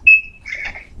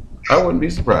wouldn't be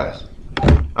surprised.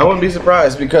 I wouldn't be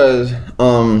surprised because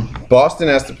Boston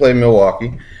has to play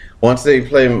Milwaukee.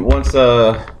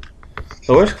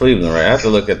 So where's Cleveland, right? I have to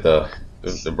look at the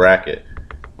bracket.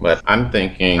 But I'm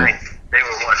thinking They were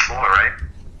 1-4, right?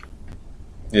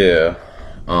 yeah.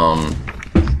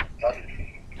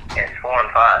 It's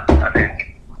 4-5, I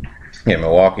think. Yeah,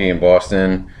 Milwaukee and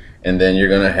Boston, and then you're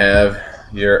gonna have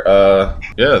your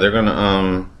they're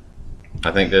gonna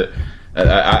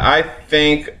I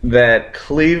think that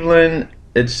Cleveland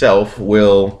itself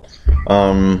will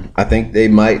I think they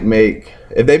might make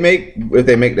if they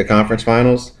make the conference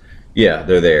finals, yeah,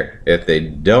 they're there. If they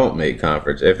don't make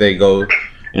conference, if they go,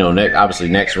 you know,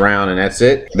 next round and that's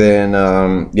it, then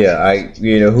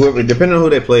whoever, depending on who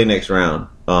they play next round,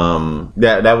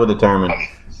 that will determine,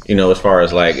 you know, as far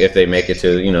as like if they make it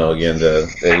to, you know, again the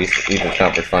Eastern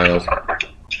Conference Finals. Okay.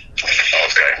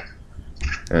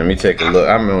 And let me take a look.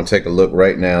 I'm gonna take a look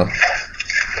right now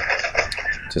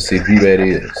to see who that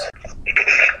is.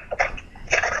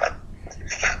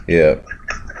 Yeah.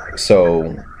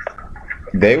 So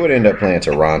they would end up playing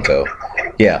Toronto.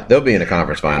 Yeah, they'll be in the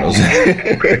conference finals. they'll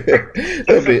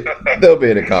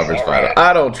be in the conference finals.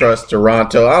 I don't trust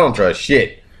Toronto. I don't trust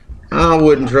shit. I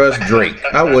wouldn't trust Drake.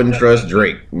 I wouldn't trust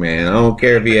Drake, man. I don't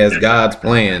care if he has God's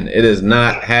plan. It is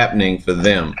not happening for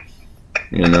them.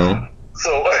 You know?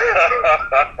 So hey,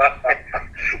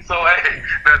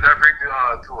 that brings me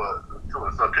to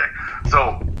a subject.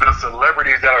 So the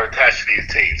celebrities that are attached to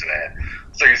these teams, man.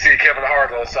 So you see Kevin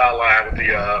Hart on the sideline with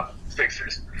the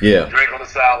Sixers. Yeah. Drake on the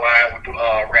sideline with the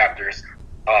Raptors.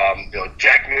 You know,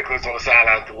 Jack Nicklaus on the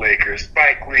sideline with the Lakers.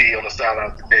 Spike Lee on the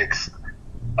sideline with the Knicks.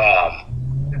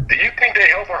 Do you think they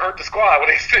help or hurt the squad when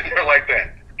they sit there like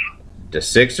that? The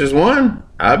Sixers won.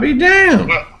 I'll be damned.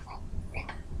 Well,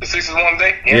 the Sixers won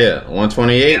today? Yeah,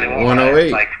 128,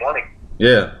 108. Like 20.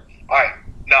 Yeah. All right.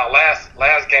 Now, last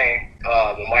game,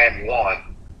 when Miami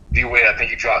won, D-Wade, I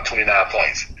think he dropped 29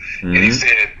 points. Mm-hmm. And he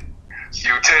said,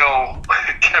 you tell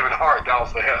Kevin Hart that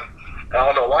was for him. I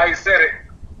don't know why he said it,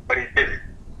 but he did it.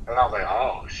 And I was like,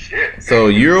 oh, shit. So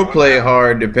you'll play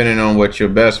hard depending on what your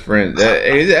best friend,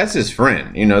 that's his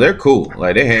friend. You know, they're cool.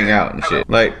 Like, they hang out and shit.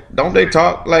 Like, don't they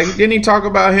talk? Like, didn't he talk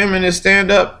about him in his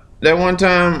stand-up that one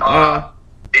time?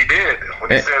 He did.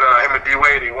 When he said him and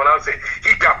D-Wade, he went out and said,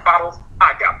 he got bottles,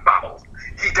 I got bottles.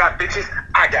 He got bitches,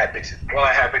 I got bitches. Well,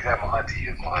 I had bitches at my auntie.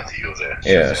 My auntie was there.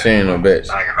 Yeah, she ain't no bitch.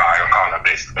 I ain't gonna call her a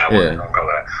bitch. I wasn't gonna call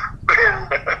that.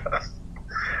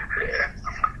 Yeah.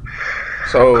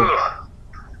 So,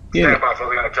 yeah. Stand by, so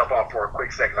we gotta jump off for a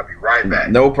quick second. I'll be right back.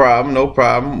 No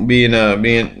problem. Being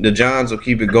the Johns will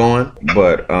keep it going.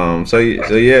 But so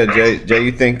yeah, Jay,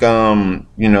 you think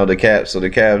you know the Cavs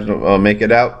make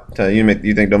it out?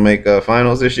 You think they'll make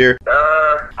finals this year?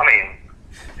 I mean,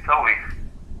 so weak.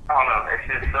 I don't know. It's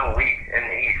just so weak in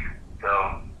the East. So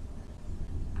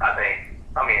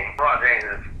LeBron James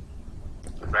is.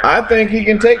 I think he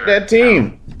can take that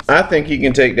team. I think he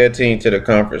can take that team to the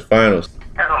conference finals.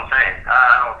 That's what I'm saying.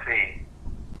 I don't see.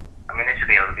 I mean, they should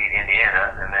be able to beat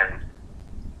Indiana, and then.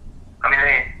 I mean,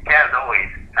 Cavs always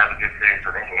have a good series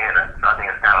with Indiana, so I think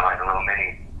it's kind of like a little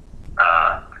mini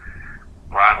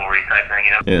rivalry type thing,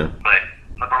 you know. Yeah. But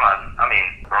LeBron,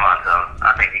 so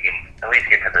I think he can at least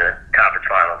get to the conference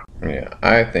finals. Yeah,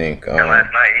 I think. And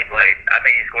last night he played. I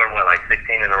think he scored like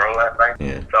 16 in a row last night.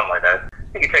 Yeah. Something like that.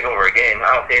 He can take over a game.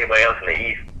 I don't see anybody else in the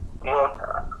East. Well,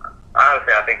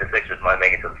 honestly, I think the Sixers might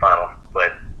make it to the finals,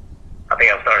 but I think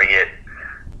I'm starting to get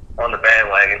on the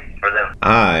bandwagon for them.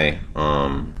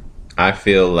 I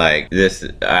feel like this.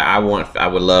 I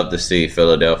would love to see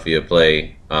Philadelphia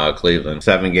play Cleveland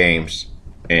 7 games,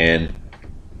 and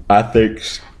I think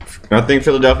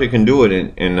Philadelphia can do it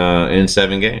in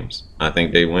 7 games. I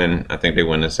think they win. I think they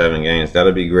win in 7 games.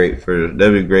 That'd be great for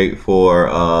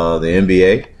the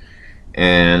NBA,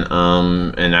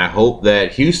 and I hope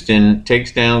that Houston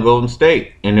takes down Golden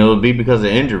State, and it'll be because of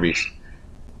injuries.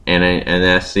 And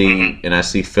I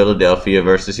see Philadelphia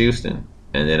versus Houston.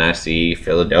 And then I see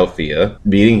Philadelphia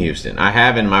beating Houston. I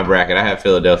have in my bracket, I have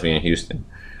Philadelphia and Houston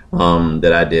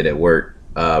that I did at work.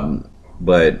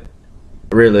 But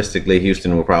realistically,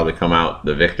 Houston will probably come out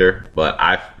the victor. But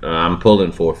I'm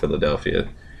pulling for Philadelphia.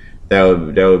 That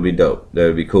would be dope. That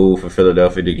would be cool for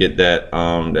Philadelphia to get that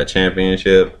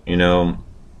championship. You know,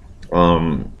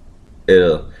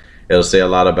 it'll say a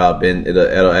lot about Ben.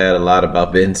 It'll add a lot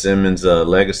about Ben Simmons'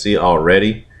 legacy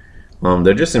already.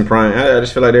 They're just in prime. I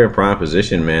just feel like they're in prime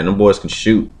position, man. Them boys can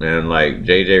shoot, man. Like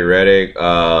JJ Redick,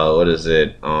 what is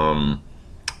it? The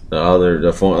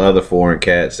other foreign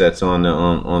cat that's on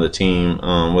the team.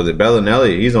 Was it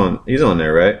Bellinelli? He's on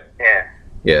there, right? Yeah.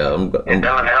 Yeah. And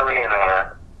Bellinelli and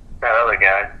that other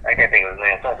guy. I can't think of his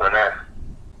name. Something like that.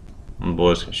 Them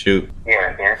boys can shoot.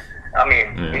 Yeah. I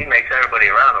mean, he makes everybody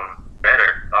around him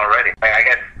better already. Like, I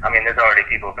guess. I mean, there's already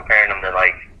people comparing him to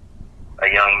like a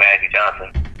young Magic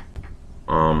Johnson.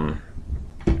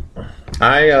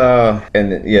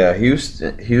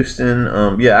 Houston.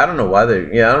 I don't know why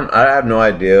I have no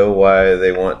idea why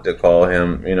they want to call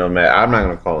him. You know, I'm not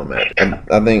going to call him Magic.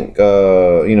 I think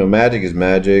Magic is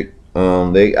Magic.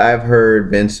 I've heard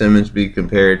Ben Simmons be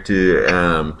compared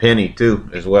to Penny too,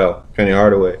 as well. Penny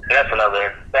Hardaway. That's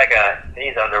that guy.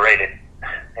 He's underrated,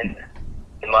 in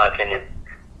my opinion.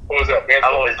 What was that?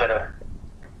 I've always been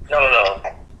no.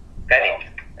 Penny.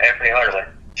 Anthony Hardaway.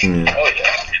 Mm. Oh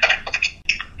yeah.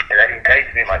 That used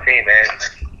to be my team, man.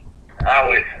 I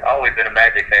always been a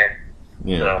Magic fan.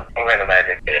 Yeah. So I'm in the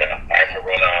Magic. Yeah, I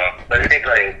remember. But it seems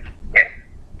like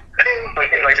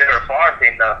they're a farm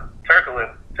team now. Turkoglu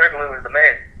was the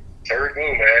man.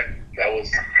 Turkoglu, man. That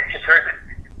was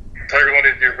Turkoglu, one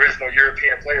of the original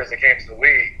European players that came to the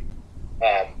league.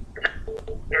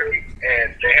 Turkey,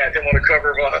 and they had him on the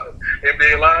cover of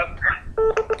NBA Live.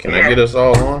 Can I get us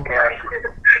all on?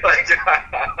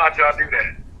 How'd y'all do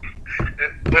that?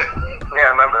 Yeah, I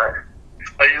remember that.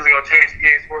 Are you usually gonna change the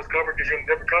EA Sports cover because you're in a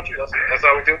different country? That's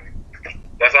how we do.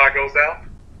 That's how it goes down.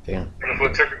 Damn. And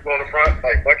put Turkoglu on the front,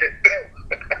 like fuck it.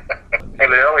 Hey,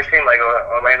 but it always seemed like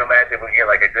Orlando Magic would get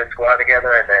like a good squad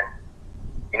together, and then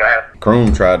have.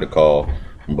 Kroom tried to call,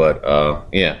 but on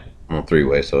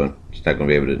 3-way, so it's not gonna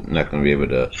be able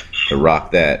to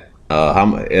rock that.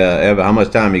 Evan, how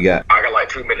much time you got? I got like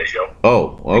 2 minutes, yo.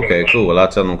 Oh, okay, cool. Well, I'll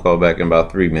tell them to call back in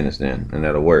about 3 minutes then, and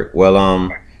that'll work. Well,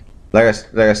 like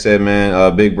I said,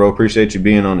 man, Big Bro, appreciate you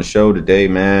being on the show today,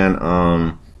 man.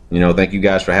 Thank you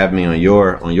guys for having me on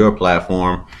your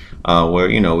platform,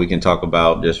 where we can talk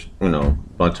about just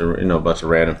bunch of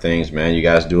random things, man. You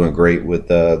guys doing great with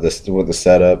the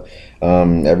setup.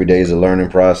 Every day is a learning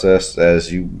process,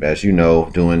 as you know,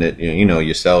 doing it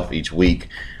yourself each week.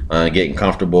 Getting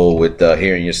comfortable with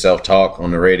hearing yourself talk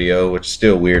on the radio, which is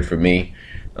still weird for me.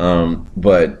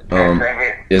 But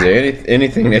is there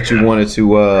anything that you wanted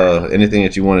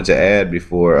to add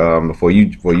before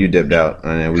you dipped out,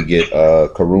 and then we get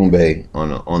Karumbe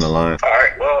on the line? All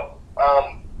right. Well,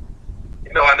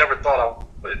 I never thought I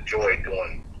would enjoy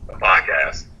doing a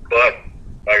podcast, but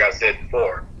like I said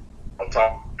before, I'm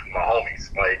talking to my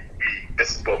homies. Like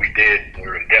this is what we did when we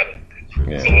were together.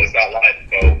 Yeah. So it's not like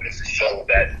it's a show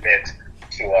that's meant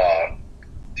to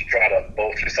try to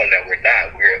both do something that we're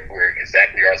not. We're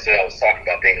exactly ourselves talking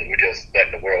about things. We're just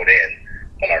letting the world in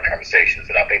on our conversations,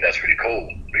 and I think that's pretty cool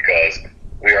because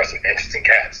we are some interesting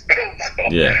cats. So,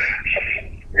 yeah.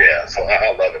 So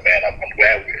I love it, man. I'm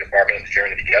glad we're embarking on the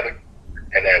journey together,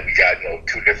 and that we got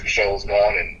 2 different shows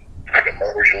going, and we can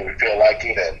merge when we feel like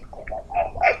it. And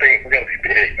I think we're gonna be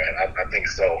big, man. I think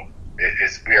so. We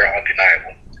are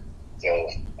undeniable. So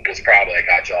I'm just proud that I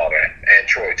got y'all, man. And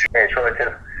Troy, too. And Troy,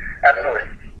 too. Absolutely.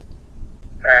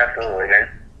 Absolutely, man.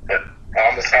 But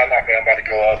I'm going to sign off, man. I'm about to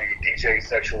go the DJ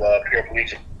Sexual Pure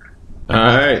Collegiate. All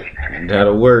right,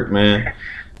 that'll work, man.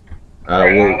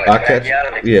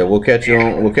 We'll catch you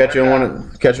on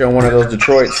one of those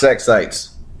Detroit sex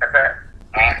sites. That's right.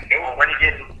 Well, when you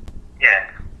get,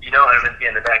 you know I'm just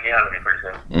getting the back out of me pretty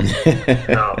soon.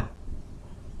 So,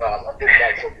 I'm getting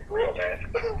back so real, man.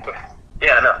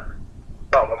 yeah, I know.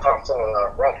 I'm so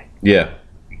rough. Yeah.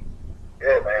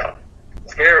 Yeah, man.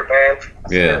 Scared, man.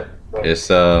 Yeah. It's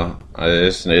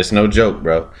no joke,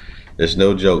 bro. It's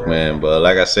no joke, man. But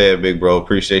like I said, big bro,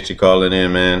 appreciate you calling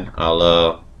in, man.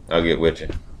 I'll get with you.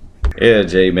 Yeah,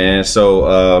 Jay, man. So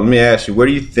let me ask you, where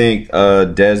do you think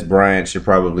Dez Bryant should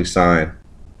probably sign?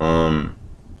 I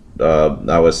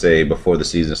would say before the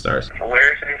season starts.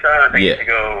 Where should he sign? I think he should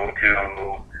go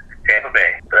to Tampa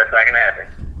Bay. But that's not going to happen.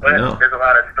 But there's a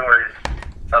lot of stories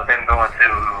of him going to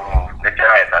the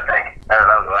Giants, I think. That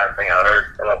was the last thing I heard.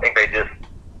 And I think they just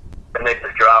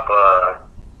drop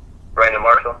Brandon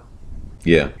Marshall.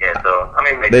 Yeah. Yeah, so, I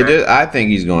mean, they did. I think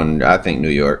he's going. I think New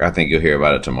York. I think you'll hear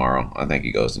about it tomorrow. I think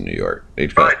he goes to New York.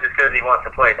 Probably just because he wants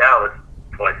to play Dallas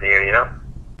twice a year, you know?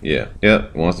 Yeah.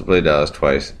 Yep. Wants to play Dallas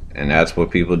twice. And that's what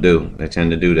people do. They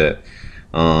tend to do that.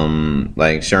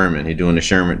 Like Sherman. He's doing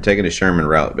taking the Sherman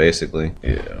route, basically.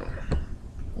 Yeah.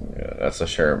 Yeah, that's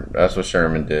what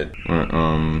Sherman did.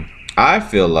 I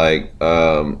feel like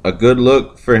a good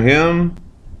look for him,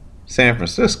 San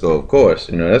Francisco, of course.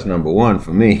 You know, that's number one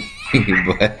for me.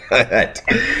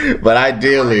 but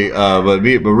ideally, but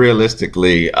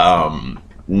realistically, Odell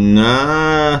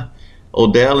and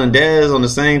Dez on the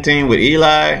same team with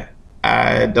Eli,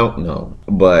 I don't know.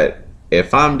 But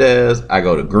if I'm Dez, I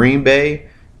go to Green Bay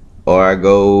or I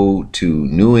go to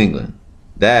New England.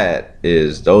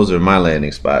 Those are my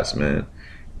landing spots, man.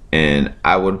 And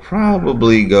I would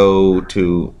probably go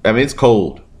to, I mean, it's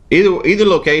cold. Either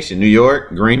location, New York,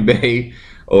 Green Bay,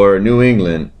 or New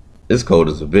England, it's cold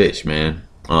as a bitch, man.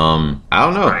 I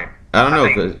don't know. Right. I don't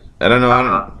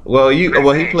know. Well, he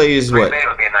plays what? Green Bay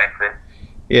would be a nice fit.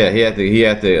 Yeah, he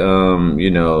had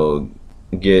to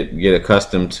get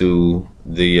accustomed to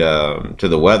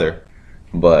the weather,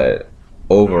 but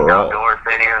overall, outdoor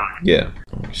stadium. Yeah.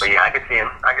 But yeah, I could see him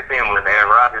with Aaron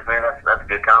Rodgers, man. That's a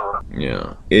good combo.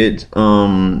 Yeah.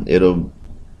 It'll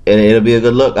be a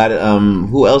good look.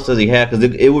 Who else does he have? Because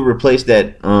it would replace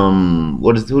that.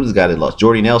 Who's the guy that lost?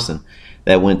 Jordy Nelson,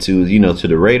 that went to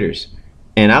the Raiders.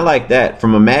 And I like that.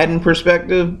 From a Madden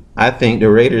perspective, I think the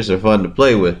Raiders are fun to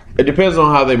play with. It depends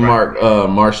on how they mark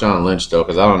Marshawn Lynch, though,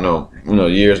 because I don't know.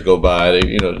 Years go by,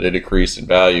 they decrease in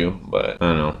value, but I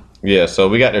don't know. Yeah, so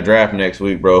we got the draft next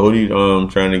week, bro. Who do you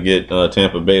trying to get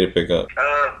Tampa Bay to pick up?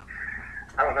 I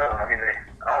don't know. I mean,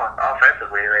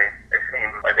 offensively, they seem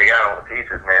like they got all the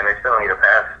pieces, man. They still need a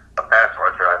pass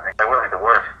rusher, I think. They were like the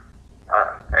worst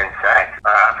in sacks.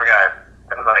 I forgot.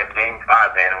 It was like game 5,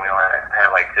 man, and we only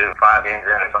had like 5 games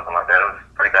in or something like that. It was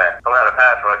pretty bad. Without a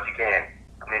pass rush, you can't.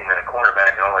 I mean, a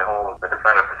cornerback can only hold the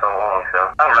defender for so long. So,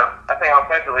 I don't know. I think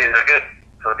offensively they're good.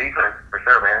 So defense, for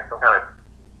sure, man. Some kind of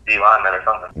D lineman or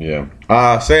something. Yeah.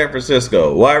 San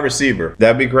Francisco, wide receiver.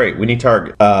 That'd be great. We need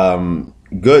target.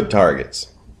 Good targets.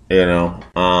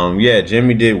 Yeah,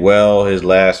 Jimmy did well his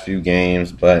last few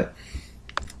games, but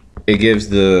it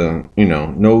gives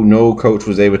no coach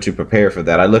was able to prepare for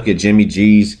that. I look at Jimmy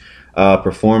G's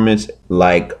performance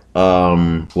like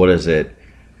what is it?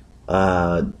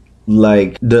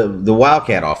 Like the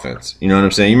Wildcat offense. You know what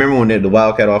I'm saying? You remember when the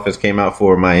Wildcat offense came out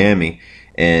for Miami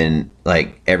and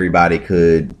like everybody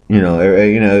could,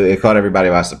 it caught everybody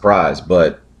by surprise,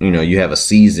 but you have a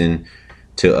season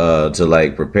to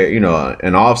like prepare,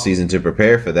 an off season to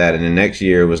prepare for that, and the next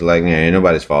year was like, ain't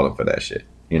nobody's falling for that shit,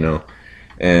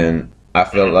 And I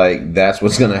feel like that's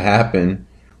what's gonna happen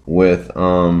with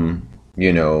I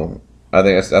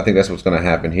think that's what's gonna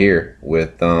happen here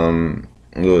with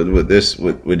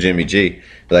Jimmy G.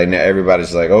 Like now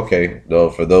everybody's like, okay, though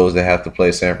for those that have to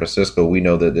play San Francisco, we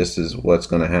know that this is what's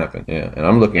gonna happen. Yeah, and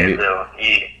I'm looking at so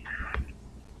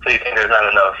you think there's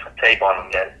not enough tape on them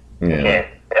yet? Yeah.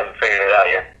 They haven't figured it out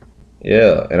yet.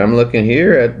 Yeah, and I'm looking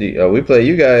here at the we play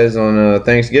you guys on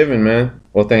Thanksgiving, man.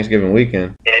 Well, Thanksgiving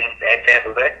weekend. In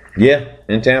Tampa Bay? Yeah,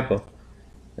 in Tampa.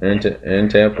 In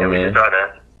Tampa, man.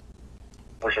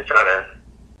 We should try to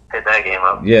hit that game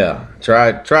up. Yeah,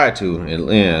 try to.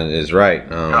 Yeah, it's right.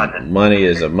 Money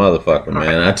is a motherfucker,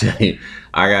 man. I tell you,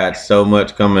 I got so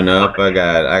much coming up. I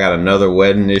got another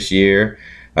wedding this year.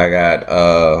 I got,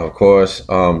 of course,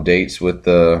 dates with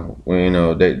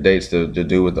dates to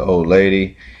do with the old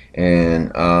lady,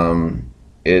 and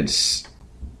it's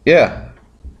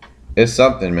it's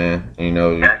something, man. You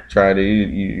know, you Yeah. try to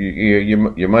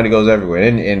your money goes everywhere,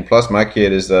 and plus my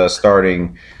kid is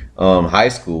starting high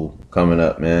school coming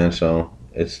up, man. So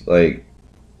it's like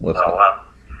what's Oh wow.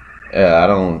 yeah, I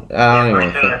don't Yeah, even pretty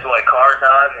wanna soon think. it's like car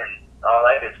time and all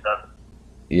that good stuff.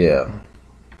 Yeah.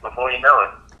 Before you know it.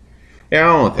 Yeah,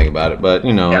 I don't want to think about it, but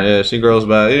you know, Yeah. yeah, she grows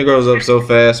up so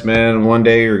fast, man. One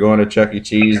day you're going to Chuck E.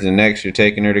 Cheese, the next you're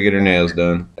taking her to get her nails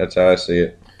done. That's how I see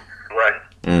it. Right.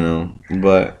 You know,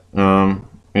 but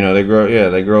you know, they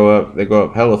grow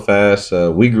up hella fast.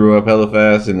 We grew up hella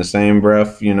fast in the same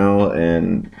breath, you know,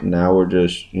 and now we're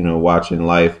just, you know, watching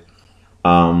life,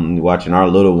 watching our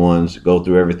little ones go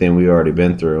through everything we already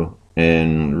been through,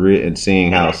 and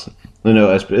seeing how, you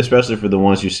know, especially for the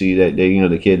ones you see that they, you know,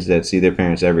 the kids that see their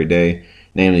parents every day,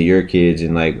 namely your kids,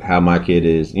 and like how my kid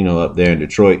is, you know, up there in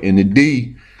Detroit in the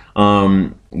D.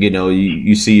 You know,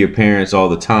 you see your parents all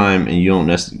the time, and you don't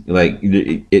necessarily like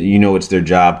you know it's their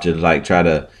job to like try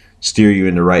to steer you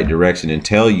in the right direction and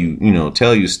tell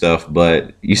you stuff,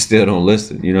 but you still don't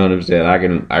listen. You know what I'm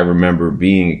saying? I remember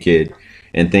being a kid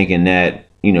and thinking that,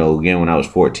 you know, again when I was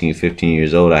 14, 15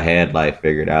 years old, I had life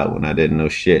figured out when I didn't know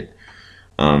shit.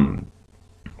 Um,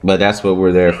 but that's what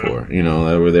we're there for, you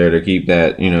know. We're there to keep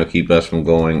that, you know, keep us from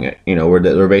going. You know,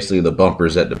 we're basically the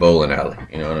bumpers at the bowling alley.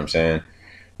 You know what I'm saying?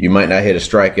 You might not hit a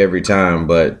strike every time,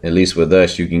 but at least with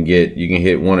us, you can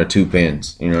hit one or two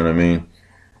pins. You know what I mean?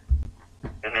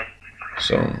 hmm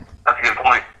So That's a good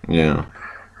point. yeah.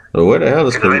 So where the hell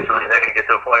is Because eventually they're gonna get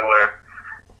to a point where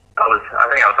I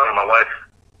think I was talking to my wife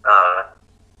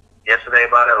yesterday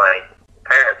about it. Like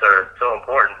parents are so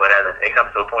important, but it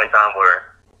comes to a point in time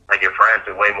where like your friends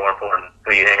are way more important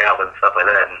who you hang out with and stuff like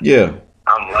that. And Yeah,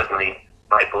 I'm luckily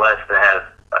like blessed to have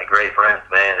like great friends,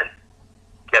 man, and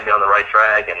kept me on the right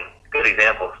track and good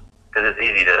examples. Because it's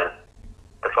easy to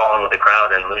fall in with the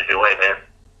crowd and lose your way, man.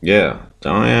 yeah.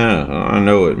 Oh yeah, I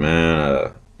know it,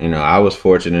 man. You know, I was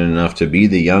fortunate enough to be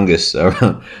the youngest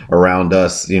around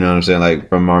us. You know what I'm saying? Like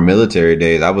from our military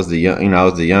days, I was I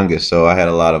was the youngest, so I had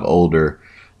a lot of older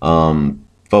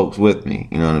folks with me.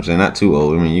 You know what I'm saying? Not too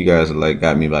old. I mean, you guys like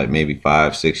got me like maybe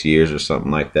 5, 6 years or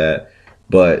something like that,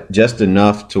 but just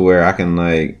enough to where I can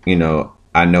like, you know,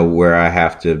 I know where I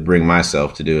have to bring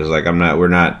myself to do. It's like we're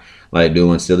not like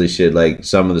doing silly shit like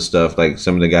some of the stuff like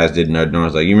some of the guys did in our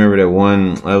dorms. Like you remember that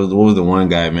one? What was the one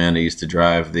guy, man, that used to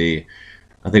drive the?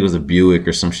 I think it was a Buick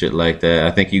or some shit like that.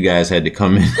 I think you guys had to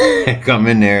come in, come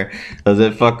in there because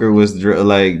that fucker was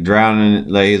like drowning,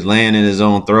 like he's laying in his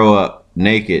own throw up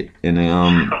naked, and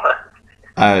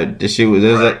this shit was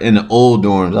like in the old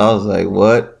dorms. I was like,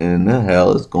 what in the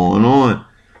hell is going on?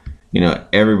 You know,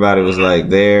 everybody was like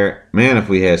there. Man, if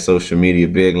we had social media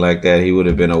big like that, he would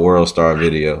have been a world star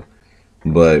video.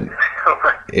 But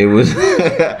it was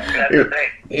That's the thing.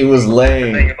 it was The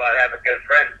thing lame. about having good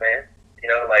friends, man. You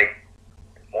know, like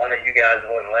one of you guys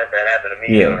wouldn't let that happen to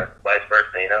me, Yeah. or vice versa.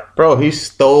 You know. Bro, he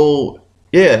stole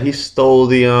he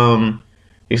stole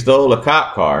a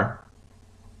cop car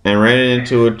and ran it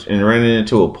into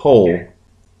a pole,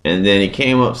 and then he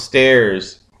came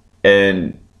upstairs,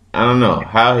 and I don't know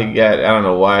how I don't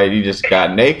know why he just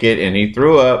got naked and he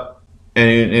threw up, and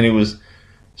he was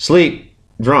asleep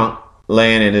drunk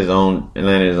laying in his own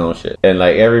shit, and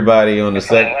like everybody on the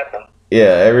set. Yeah,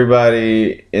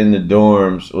 everybody in the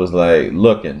dorms was like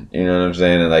looking, you know what I'm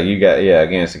saying? And like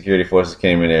again, security forces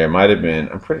came in there. It might have been,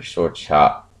 I'm pretty sure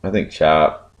Chop. I think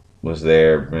Chop was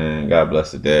there, man. God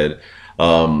bless the dead.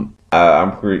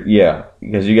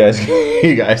 Because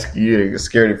you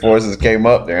security forces came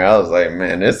up there. I was like,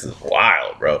 man, this is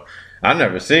wild, bro. I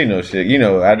never seen no shit. You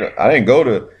know, I didn't go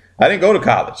to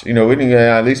college. You know, we didn't,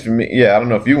 at least for me. Yeah, I don't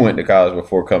know if you went to college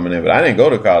before coming in, but I didn't go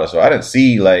to college, so I didn't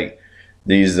see like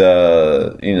these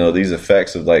these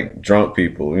effects of like drunk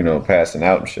people, you know, passing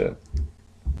out and shit.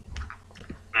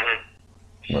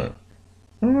 But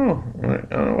I don't know. I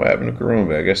don't know what happened to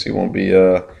Karumba. I guess he won't be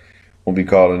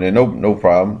calling in. No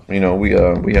problem. You know, we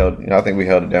held. I think we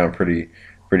held it down pretty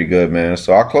good, man.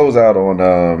 So I'll close out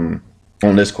on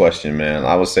this question, man.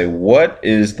 I would say, what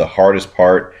is the hardest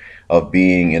part of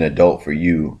being an adult for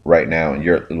you right now in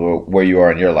where you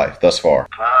are in your life thus far?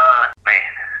 Man,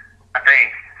 I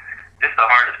think just the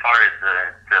hardest part is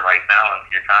to like balance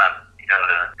your time. You know,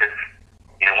 because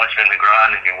once you're in the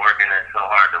grind and you're working, it's so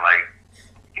hard to like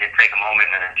take a moment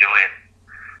and enjoy it.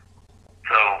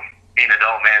 So being an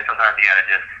adult, man, sometimes you gotta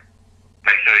just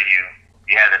make sure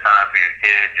you have the time for your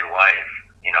kids, your wife,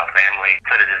 family,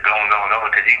 instead of just going,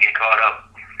 because you can get caught up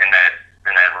in that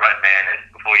rut, man, and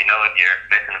before you know it, you're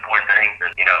missing important things,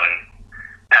 and and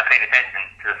not paying attention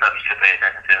to the stuff you should pay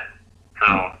attention to. So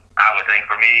I would think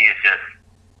for me, it's just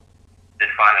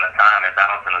finding the time and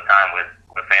balancing the time with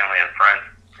with family and friends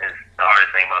is the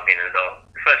hardest thing about being an adult,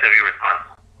 especially if you're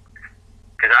responsible.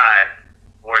 Because I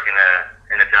work in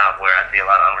a job where I see a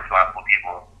lot of unresponsible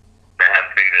people that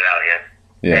haven't figured it out yet.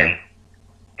 Yeah. And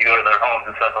you go to their homes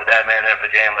and stuff like that, man, they're in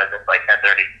pajamas. It's like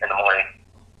 10:30 in the morning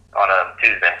on a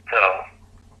Tuesday. So,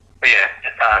 but yeah,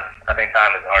 just time. I think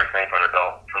time is the hardest thing for an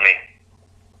adult, for me.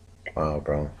 Oh,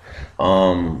 bro.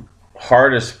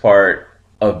 Hardest part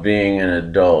of being an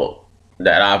adult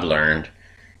that I've learned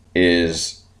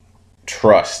is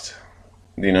trust.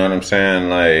 You know what I'm saying?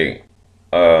 Like,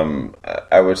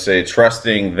 I would say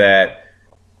trusting that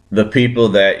the people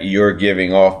that you're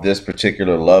giving off this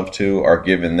particular love to are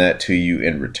giving that to you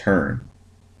in return,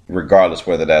 regardless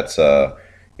whether that's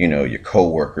your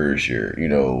coworkers,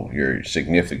 your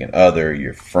significant other,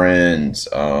 your friends,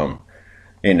 fellow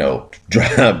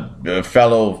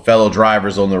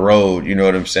drivers on the road. You know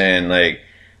what I'm saying? Like,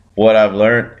 what I've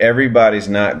learned, everybody's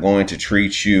not going to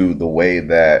treat you the way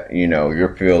that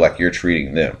you feel like you're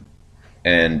treating them,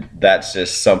 and that's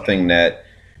just something that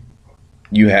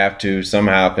you have to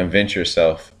somehow convince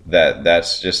yourself that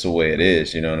that's just the way it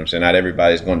is. You know what I'm saying? Not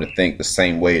everybody's going to think the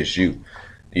same way as you.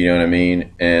 You know what I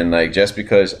mean? And like, just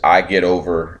because I get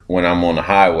over when I'm on the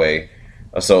highway,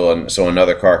 so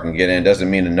another car can get in,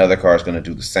 doesn't mean another car is going to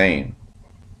do the same,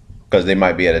 because they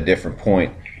might be at a different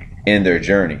point in their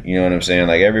journey. You know what I'm saying?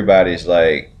 Like, everybody's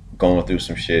like going through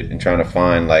some shit and trying to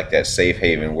find like that safe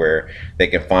haven where they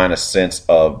can find a sense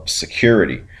of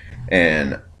security.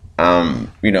 And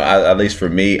at least for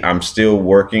me, I'm still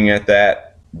working at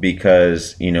that,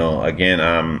 because again,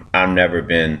 I've never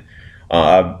been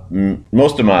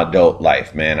most of my adult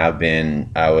life, man,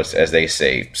 I was, as they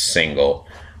say, single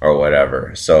or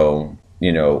whatever. So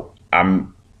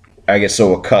I get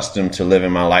so accustomed to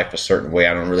living my life a certain way,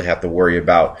 I don't really have to worry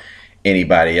about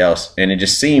anybody else, and it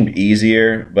just seemed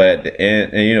easier. But at the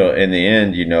end, in the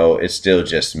end, it's still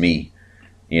just me.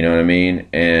 You know what I mean?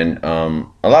 And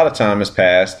a lot of time has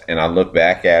passed, and I look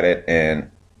back at it,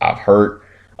 and I've hurt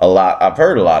a lot. I've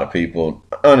hurt a lot of people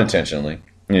unintentionally,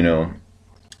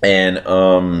 and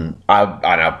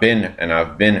I've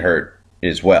been hurt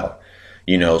as well,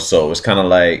 So it's kind of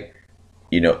like,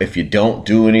 if you don't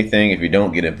do anything, if you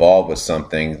don't get involved with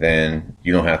something, then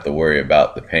you don't have to worry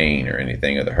about the pain or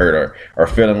anything, or the hurt, or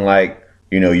feeling like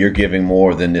you're giving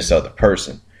more than this other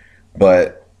person.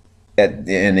 But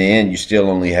in the end, you still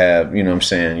only have,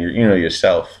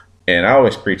 yourself. And I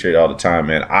always preach it all the time,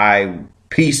 man.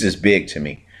 Peace is big to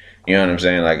me. You know what I'm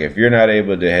saying? Like, if you're not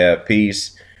able to have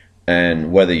peace,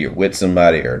 and whether you're with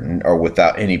somebody or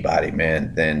without anybody,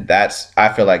 man, then I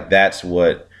feel like that's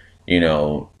what,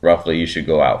 roughly you should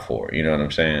go out for. You know what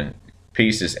I'm saying?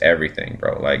 Peace is everything,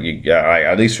 bro. Like,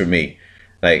 at least for me,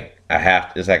 like,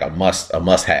 it's like a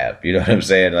must have. You know what I'm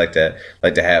saying? Like to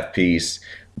have peace,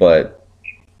 but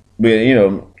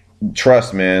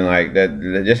trust, man, like that,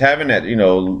 just having that,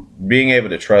 being able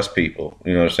to trust people,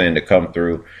 you know what I'm saying, to come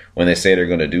through when they say they're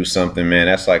going to do something, man,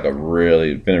 that's like been a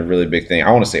really big thing.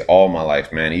 I want to say all my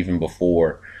life, man, even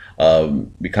before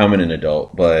becoming an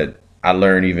adult, but I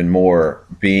learned even more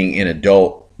being an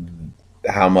adult,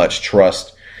 how much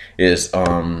trust is, it's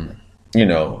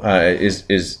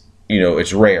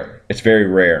rare. It's very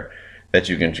rare that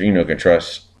you can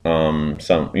trust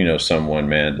someone,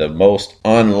 man. The most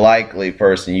unlikely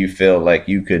person you feel like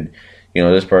you could,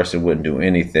 this person wouldn't do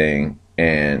anything,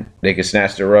 and they could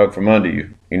snatch the rug from under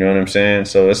you. You know what I'm saying?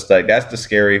 So it's like, that's the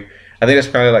scary. I think that's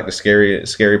kind of like the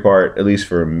scary part, at least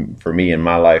for me in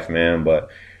my life, man. But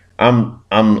I'm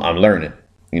learning.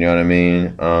 You know what I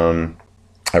mean?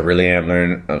 I really am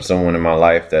learning of someone in my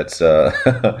life that's got,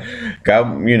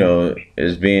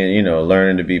 is being,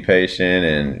 learning to be patient,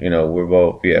 and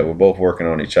we're both working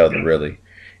on each other, really,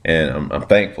 and I'm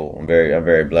thankful. I'm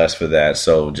very blessed for that.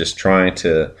 So just trying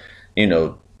to,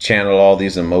 channel all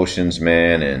these emotions,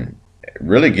 man, and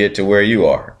really get to where you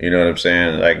are. You know what I'm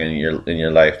saying? Like in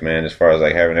your life, man. As far as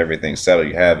like having everything settled,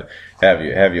 you have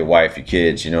your wife, your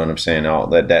kids. You know what I'm saying? All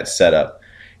that set up.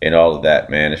 And all of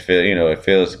that, man, it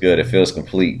feels good. It feels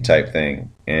complete, type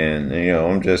thing. And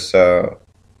I'm just,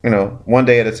 one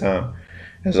day at a time.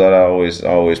 That's what I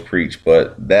always preach.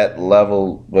 But that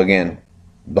level, again,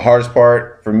 the hardest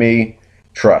part for me,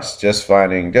 trust. Just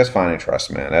finding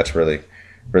trust, man. That's really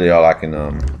all I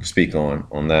can speak on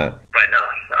that. Right, no,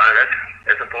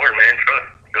 that's important, man. Trust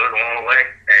goes a long way,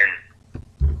 and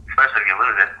especially if you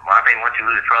lose it. Well, I think once you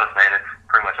lose trust, man, it's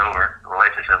pretty much over,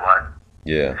 relationship-wise.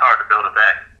 Yeah. It's hard to build it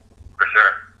back. For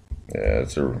sure. Yeah,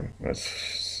 it's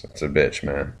a bitch,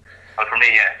 man. But for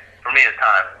me, it's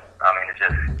time. I mean, it's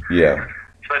just,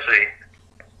 especially,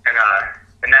 and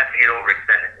not to get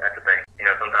overextended. That's the thing.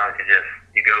 Sometimes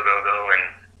you go, and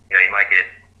you might get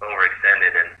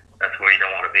overextended, and that's where you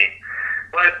don't want to be.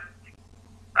 But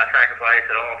I sacrifice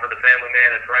it all for the family, man,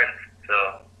 and friends. So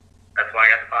that's why I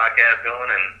got the podcast going,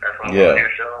 and that's why I'm on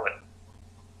your show. And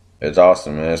it's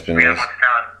awesome, man. It's been we got a bunch of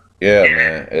talent. Yeah,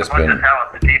 man. It's a bunch of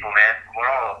talented people, man. We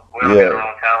all got our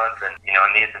own talents, and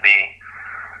it needs to be.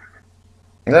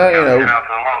 No, out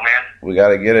for the world, man. We got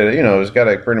to get it. It's got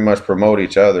to pretty much promote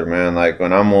each other, man. Like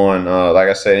when I'm on, like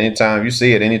I said, anytime you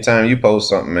see it, anytime you post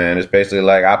something, man, it's basically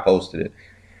like I posted it.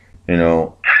 Yeah,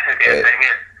 same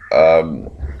here. And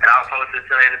I'll post it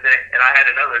till the end of the day. And I had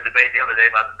another debate the other day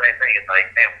about the same thing. It's like,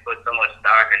 man, we put so much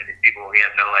stock into these people. We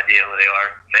have no idea who they are.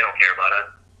 They don't care about us.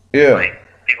 Yeah. Like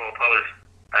people will post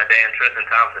a damn Tristan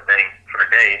Thompson thing for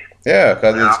days. Yeah,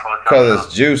 because it's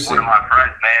juicy. One of my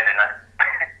friends, man, and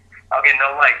I'll get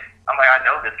no likes. I'm like, I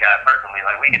know this guy personally.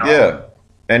 Like we can all.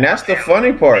 And that's the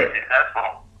funny part.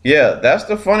 Successful. Yeah, that's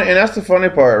the funny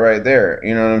part right there.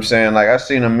 You know what I'm saying? Like I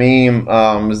seen a meme.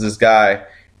 Is this guy?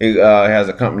 He has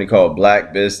a company called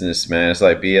Black Business, man. It's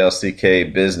like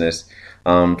BLCK Business.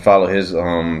 Follow his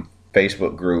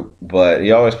Facebook group, but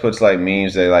he always puts like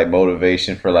memes that like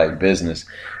motivation for like business.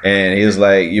 And he was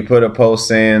like, you put a post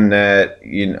saying that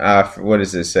what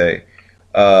does it say?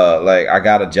 Like I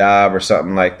got a job or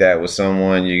something like that with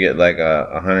someone, you get like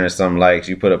 100 and some likes.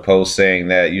 You put a post saying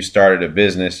that you started a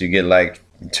business, you get like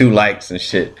 2 likes and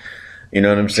shit. You know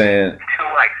what I'm saying? 2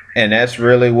 likes. And that's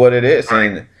really what it is.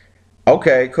 And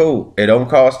okay, cool. It don't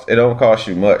cost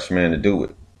you much, man, to do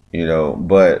it.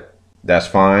 But that's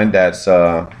fine. That's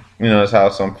that's how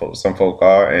some folk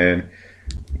are, and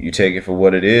you take it for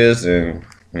what it is, and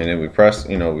then we press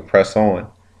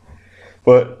on.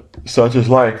 But such is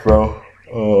life, bro.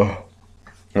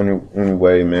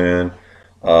 Anyway, man.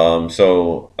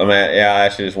 So I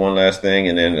actually just one last thing,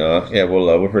 and then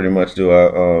we'll pretty much do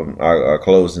our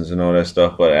closings and all that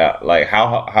stuff. But like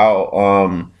how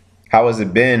has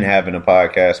it been having a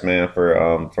podcast, man,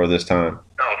 for this time?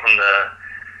 Oh,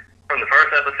 from the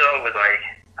first episode was like,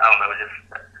 I don't know, just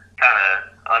kind of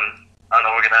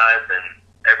unorganized, and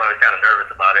everybody was kind of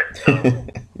nervous about it. So,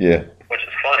 yeah. Which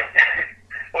is funny.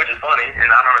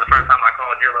 And I remember the first time I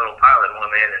called your little pilot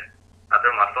one, man, and I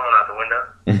threw my phone out the window.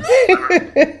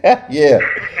 Yeah.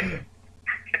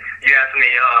 You asked me,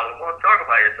 well, talk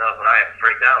about yourself, and I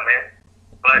freaked out, man.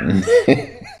 But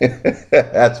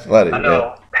that's funny. I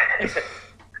know.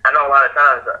 I know a lot of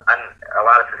times, a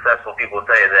lot of successful people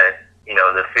say that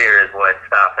the fear is what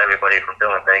stops everybody from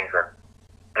doing things.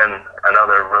 And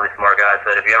another really smart guy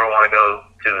said, if you ever want to go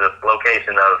to the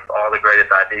location of all the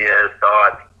greatest ideas,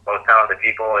 thoughts, most talented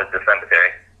people, is the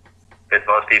cemetery. Because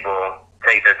most people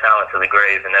take their talent to the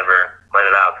grave and never let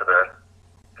it out to the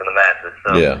masses.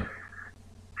 So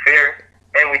fear,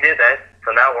 and we did that.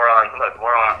 So now we're on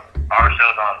our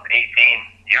show's on 18.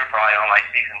 You're probably on like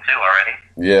season 2 already.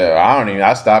 Yeah,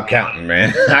 I stopped counting,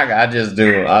 man. I just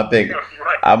do. I think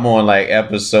I'm on like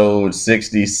episode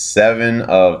 67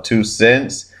 of 2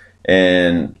 Cents,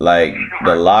 and like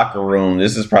the locker room.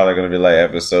 This is probably going to be like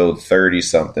episode 30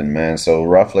 something, man. So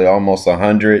roughly almost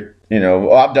 100.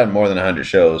 I've done more than 100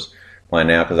 shows by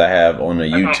now because I have on the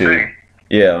YouTube.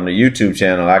 Yeah, on the YouTube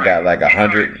channel, I got like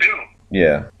 100.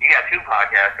 Yeah. You got 2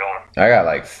 podcasts going. I got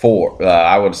like 4.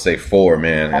 I would say 4,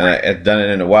 man. And I've done it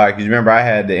in a while. Because remember, I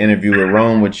had the interview with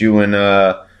Rome with you and,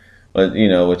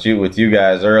 with you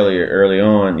guys early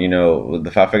on.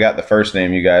 I forgot the first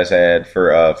name you guys had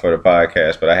for the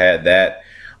podcast, but I had that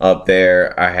up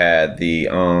there. I had the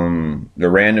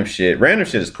random shit. Random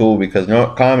shit is cool because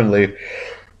commonly,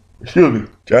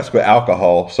 that's with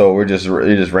alcohol. So we're just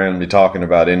randomly talking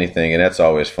about anything, and that's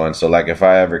always fun. So like if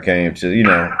I ever came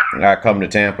to, I come to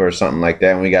Tampa or something like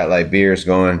that, and we got like beers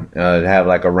going, to have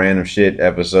like a random shit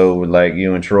episode with like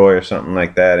you and Troy or something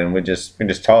like that, and we just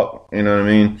talk. You know what I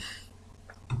mean?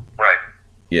 Right.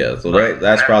 Yeah. So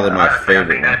that's probably my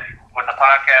favorite one. With the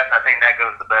podcast, I think that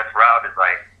goes the best route. Is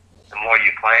like the more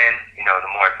you plan, the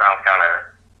more it sounds kind of,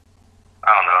 I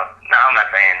don't know. Now I'm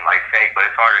not saying like fake, but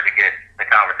it's harder to get the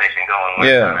conversation going when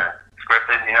it's kind of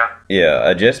scripted,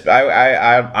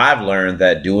 Yeah, I've learned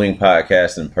that doing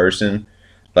podcasts in person,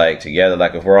 like together,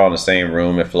 like if we're all in the same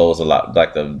room, it flows a lot.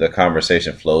 Like the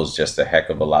conversation flows just a heck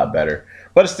of a lot better.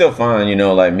 But it's still fun,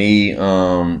 like me,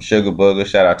 Sugar Booger,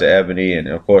 shout out to Ebony, and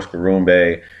of course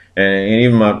Karumbe, and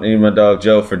even my dog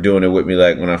Joe for doing it with me.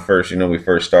 Like when I first, we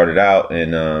first started out,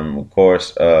 and of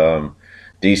course.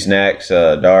 D Snacks,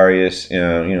 Darius,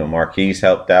 Marquise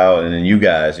helped out, and then you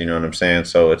guys, you know what I'm saying.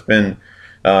 So it's been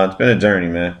a journey,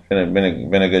 man.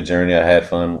 Been a good journey. I had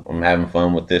fun. I'm having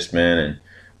fun with this, man, and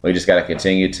we just got to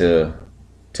continue to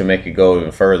make it go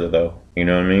even further, though. You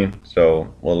know what I mean?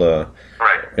 So we'll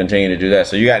continue to do that.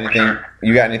 So you got anything?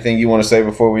 You got anything you want to say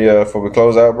before we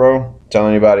close out, bro? Tell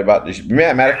anybody about this.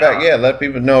 Matter of fact, yeah, let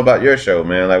people know about your show,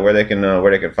 man. Like where they can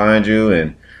find you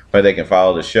and where they can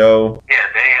follow the show. Yeah,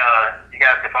 you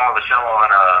guys can follow the show on.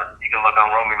 You can look on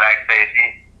Romy Mac's page.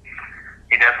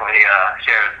 He definitely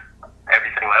shares every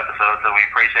single episode, so we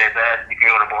appreciate that. You can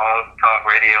go to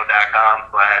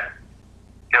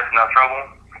blogtalkradio.com/justinouttrouble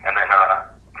and then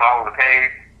follow the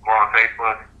page. We're on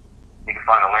Facebook. You can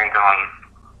find a link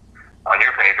on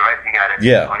your page, right? You got it.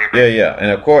 Yeah, on your page. yeah.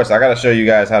 And of course, I got to show you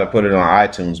guys how to put it on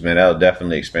iTunes, man. That'll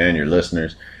definitely expand your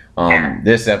listeners.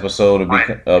 This episode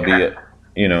will be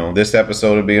this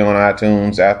episode will be on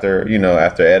iTunes after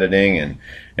editing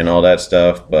and all that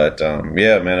stuff. But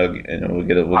yeah, man, we'll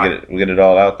get it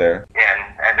all out there. Yeah,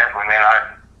 and definitely, man.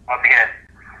 Once again,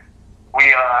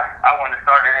 I wouldn't have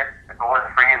started it if it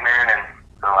wasn't for you, man, and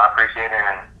so I appreciate it.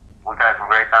 And we've had some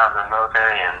great times in the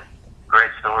military and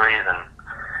great stories, and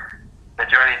the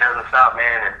journey doesn't stop,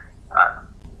 man. And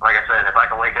like I said, if I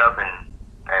can wake up and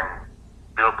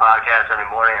do a podcast every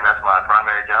morning, and that's my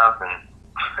primary job, then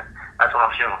that's what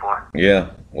I'm shooting for.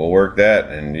 Yeah, we'll work that,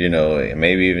 and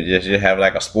maybe even just have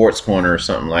like a sports corner or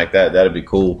something like that. That'd be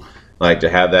cool. Like to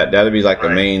have that. That'd be like the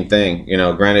main thing.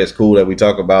 Granted, it's cool that we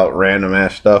talk about random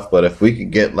ass stuff, but if we could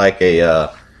get like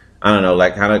a I don't know,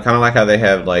 like kind of like how they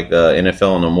have like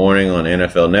NFL in the morning on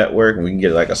NFL Network, and we can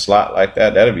get like a slot like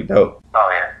that. That'd be dope. Oh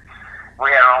yeah,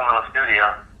 we had our own little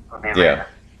studio. Yeah,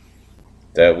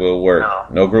 that will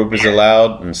work. No group is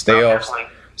allowed, and stay off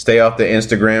the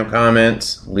Instagram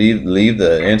comments. Leave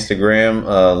the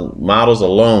Instagram models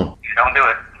alone. Don't do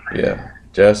it. Yeah,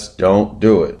 just don't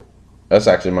do it. That's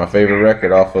actually my favorite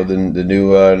record off of the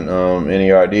new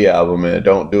NERD album, man.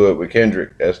 Don't Do It with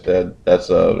Kendrick. That's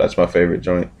my favorite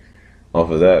joint off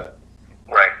of that.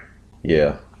 Right.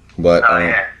 Yeah. But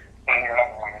yeah.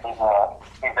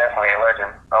 He's definitely a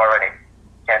legend already.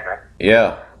 Kendrick.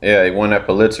 Yeah, he won that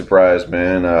Pulitzer Prize,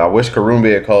 man. I wish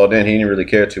Karumbi had called in. He didn't really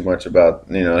care too much about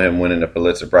him winning the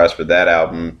Pulitzer Prize for that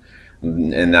album,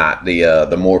 and not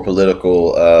the more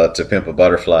political To Pimp a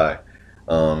Butterfly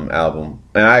album.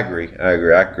 And I agree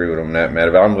with him on that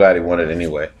matter. But I'm glad he won it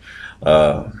anyway.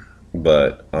 Yeah.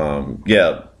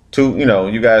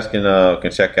 You guys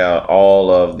can check out all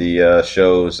of the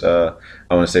shows. I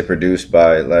want to say produced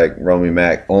by like Romy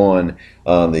Mac on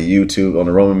the YouTube, on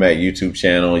the Romy Mac YouTube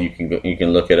channel. You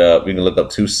can look it up. You can look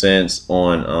up 2 Cents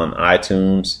on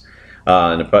iTunes,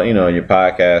 in your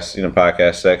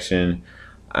podcast section,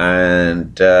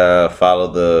 and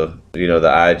follow the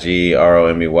IG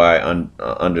ROMEY_MAK,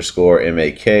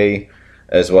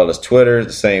 as well as Twitter,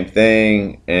 the same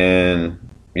thing. And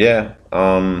yeah,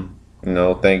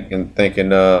 thanking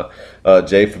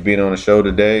Jay for being on the show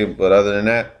today. But other than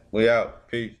that, we out.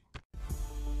 Peace.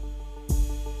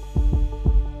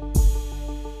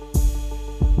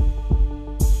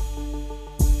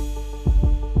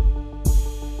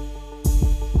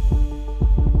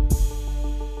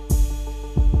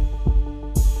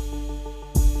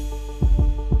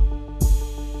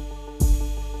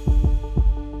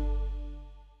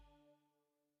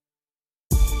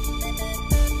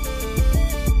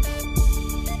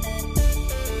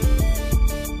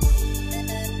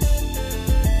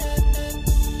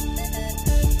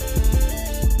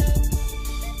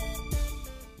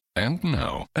 And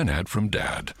now, an ad from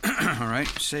Dad. All right,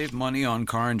 save money on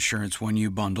car insurance when you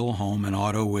bundle home and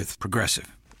auto with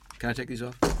Progressive. Can I take these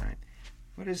off? All right.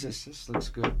 What is this? This looks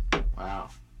good. Wow,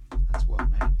 that's well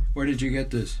made. Where did you get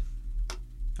this?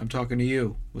 I'm talking to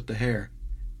you with the hair.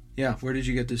 Yeah, where did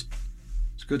you get this?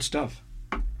 It's good stuff.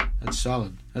 That's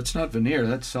solid. That's not veneer,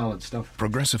 that's solid stuff.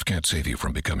 Progressive can't save you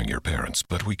from becoming your parents,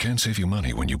 but we can save you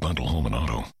money when you bundle home and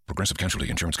auto. Progressive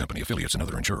Casualty Insurance Company, affiliates, and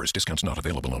other insurers. Discounts not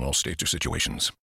available in all states or situations.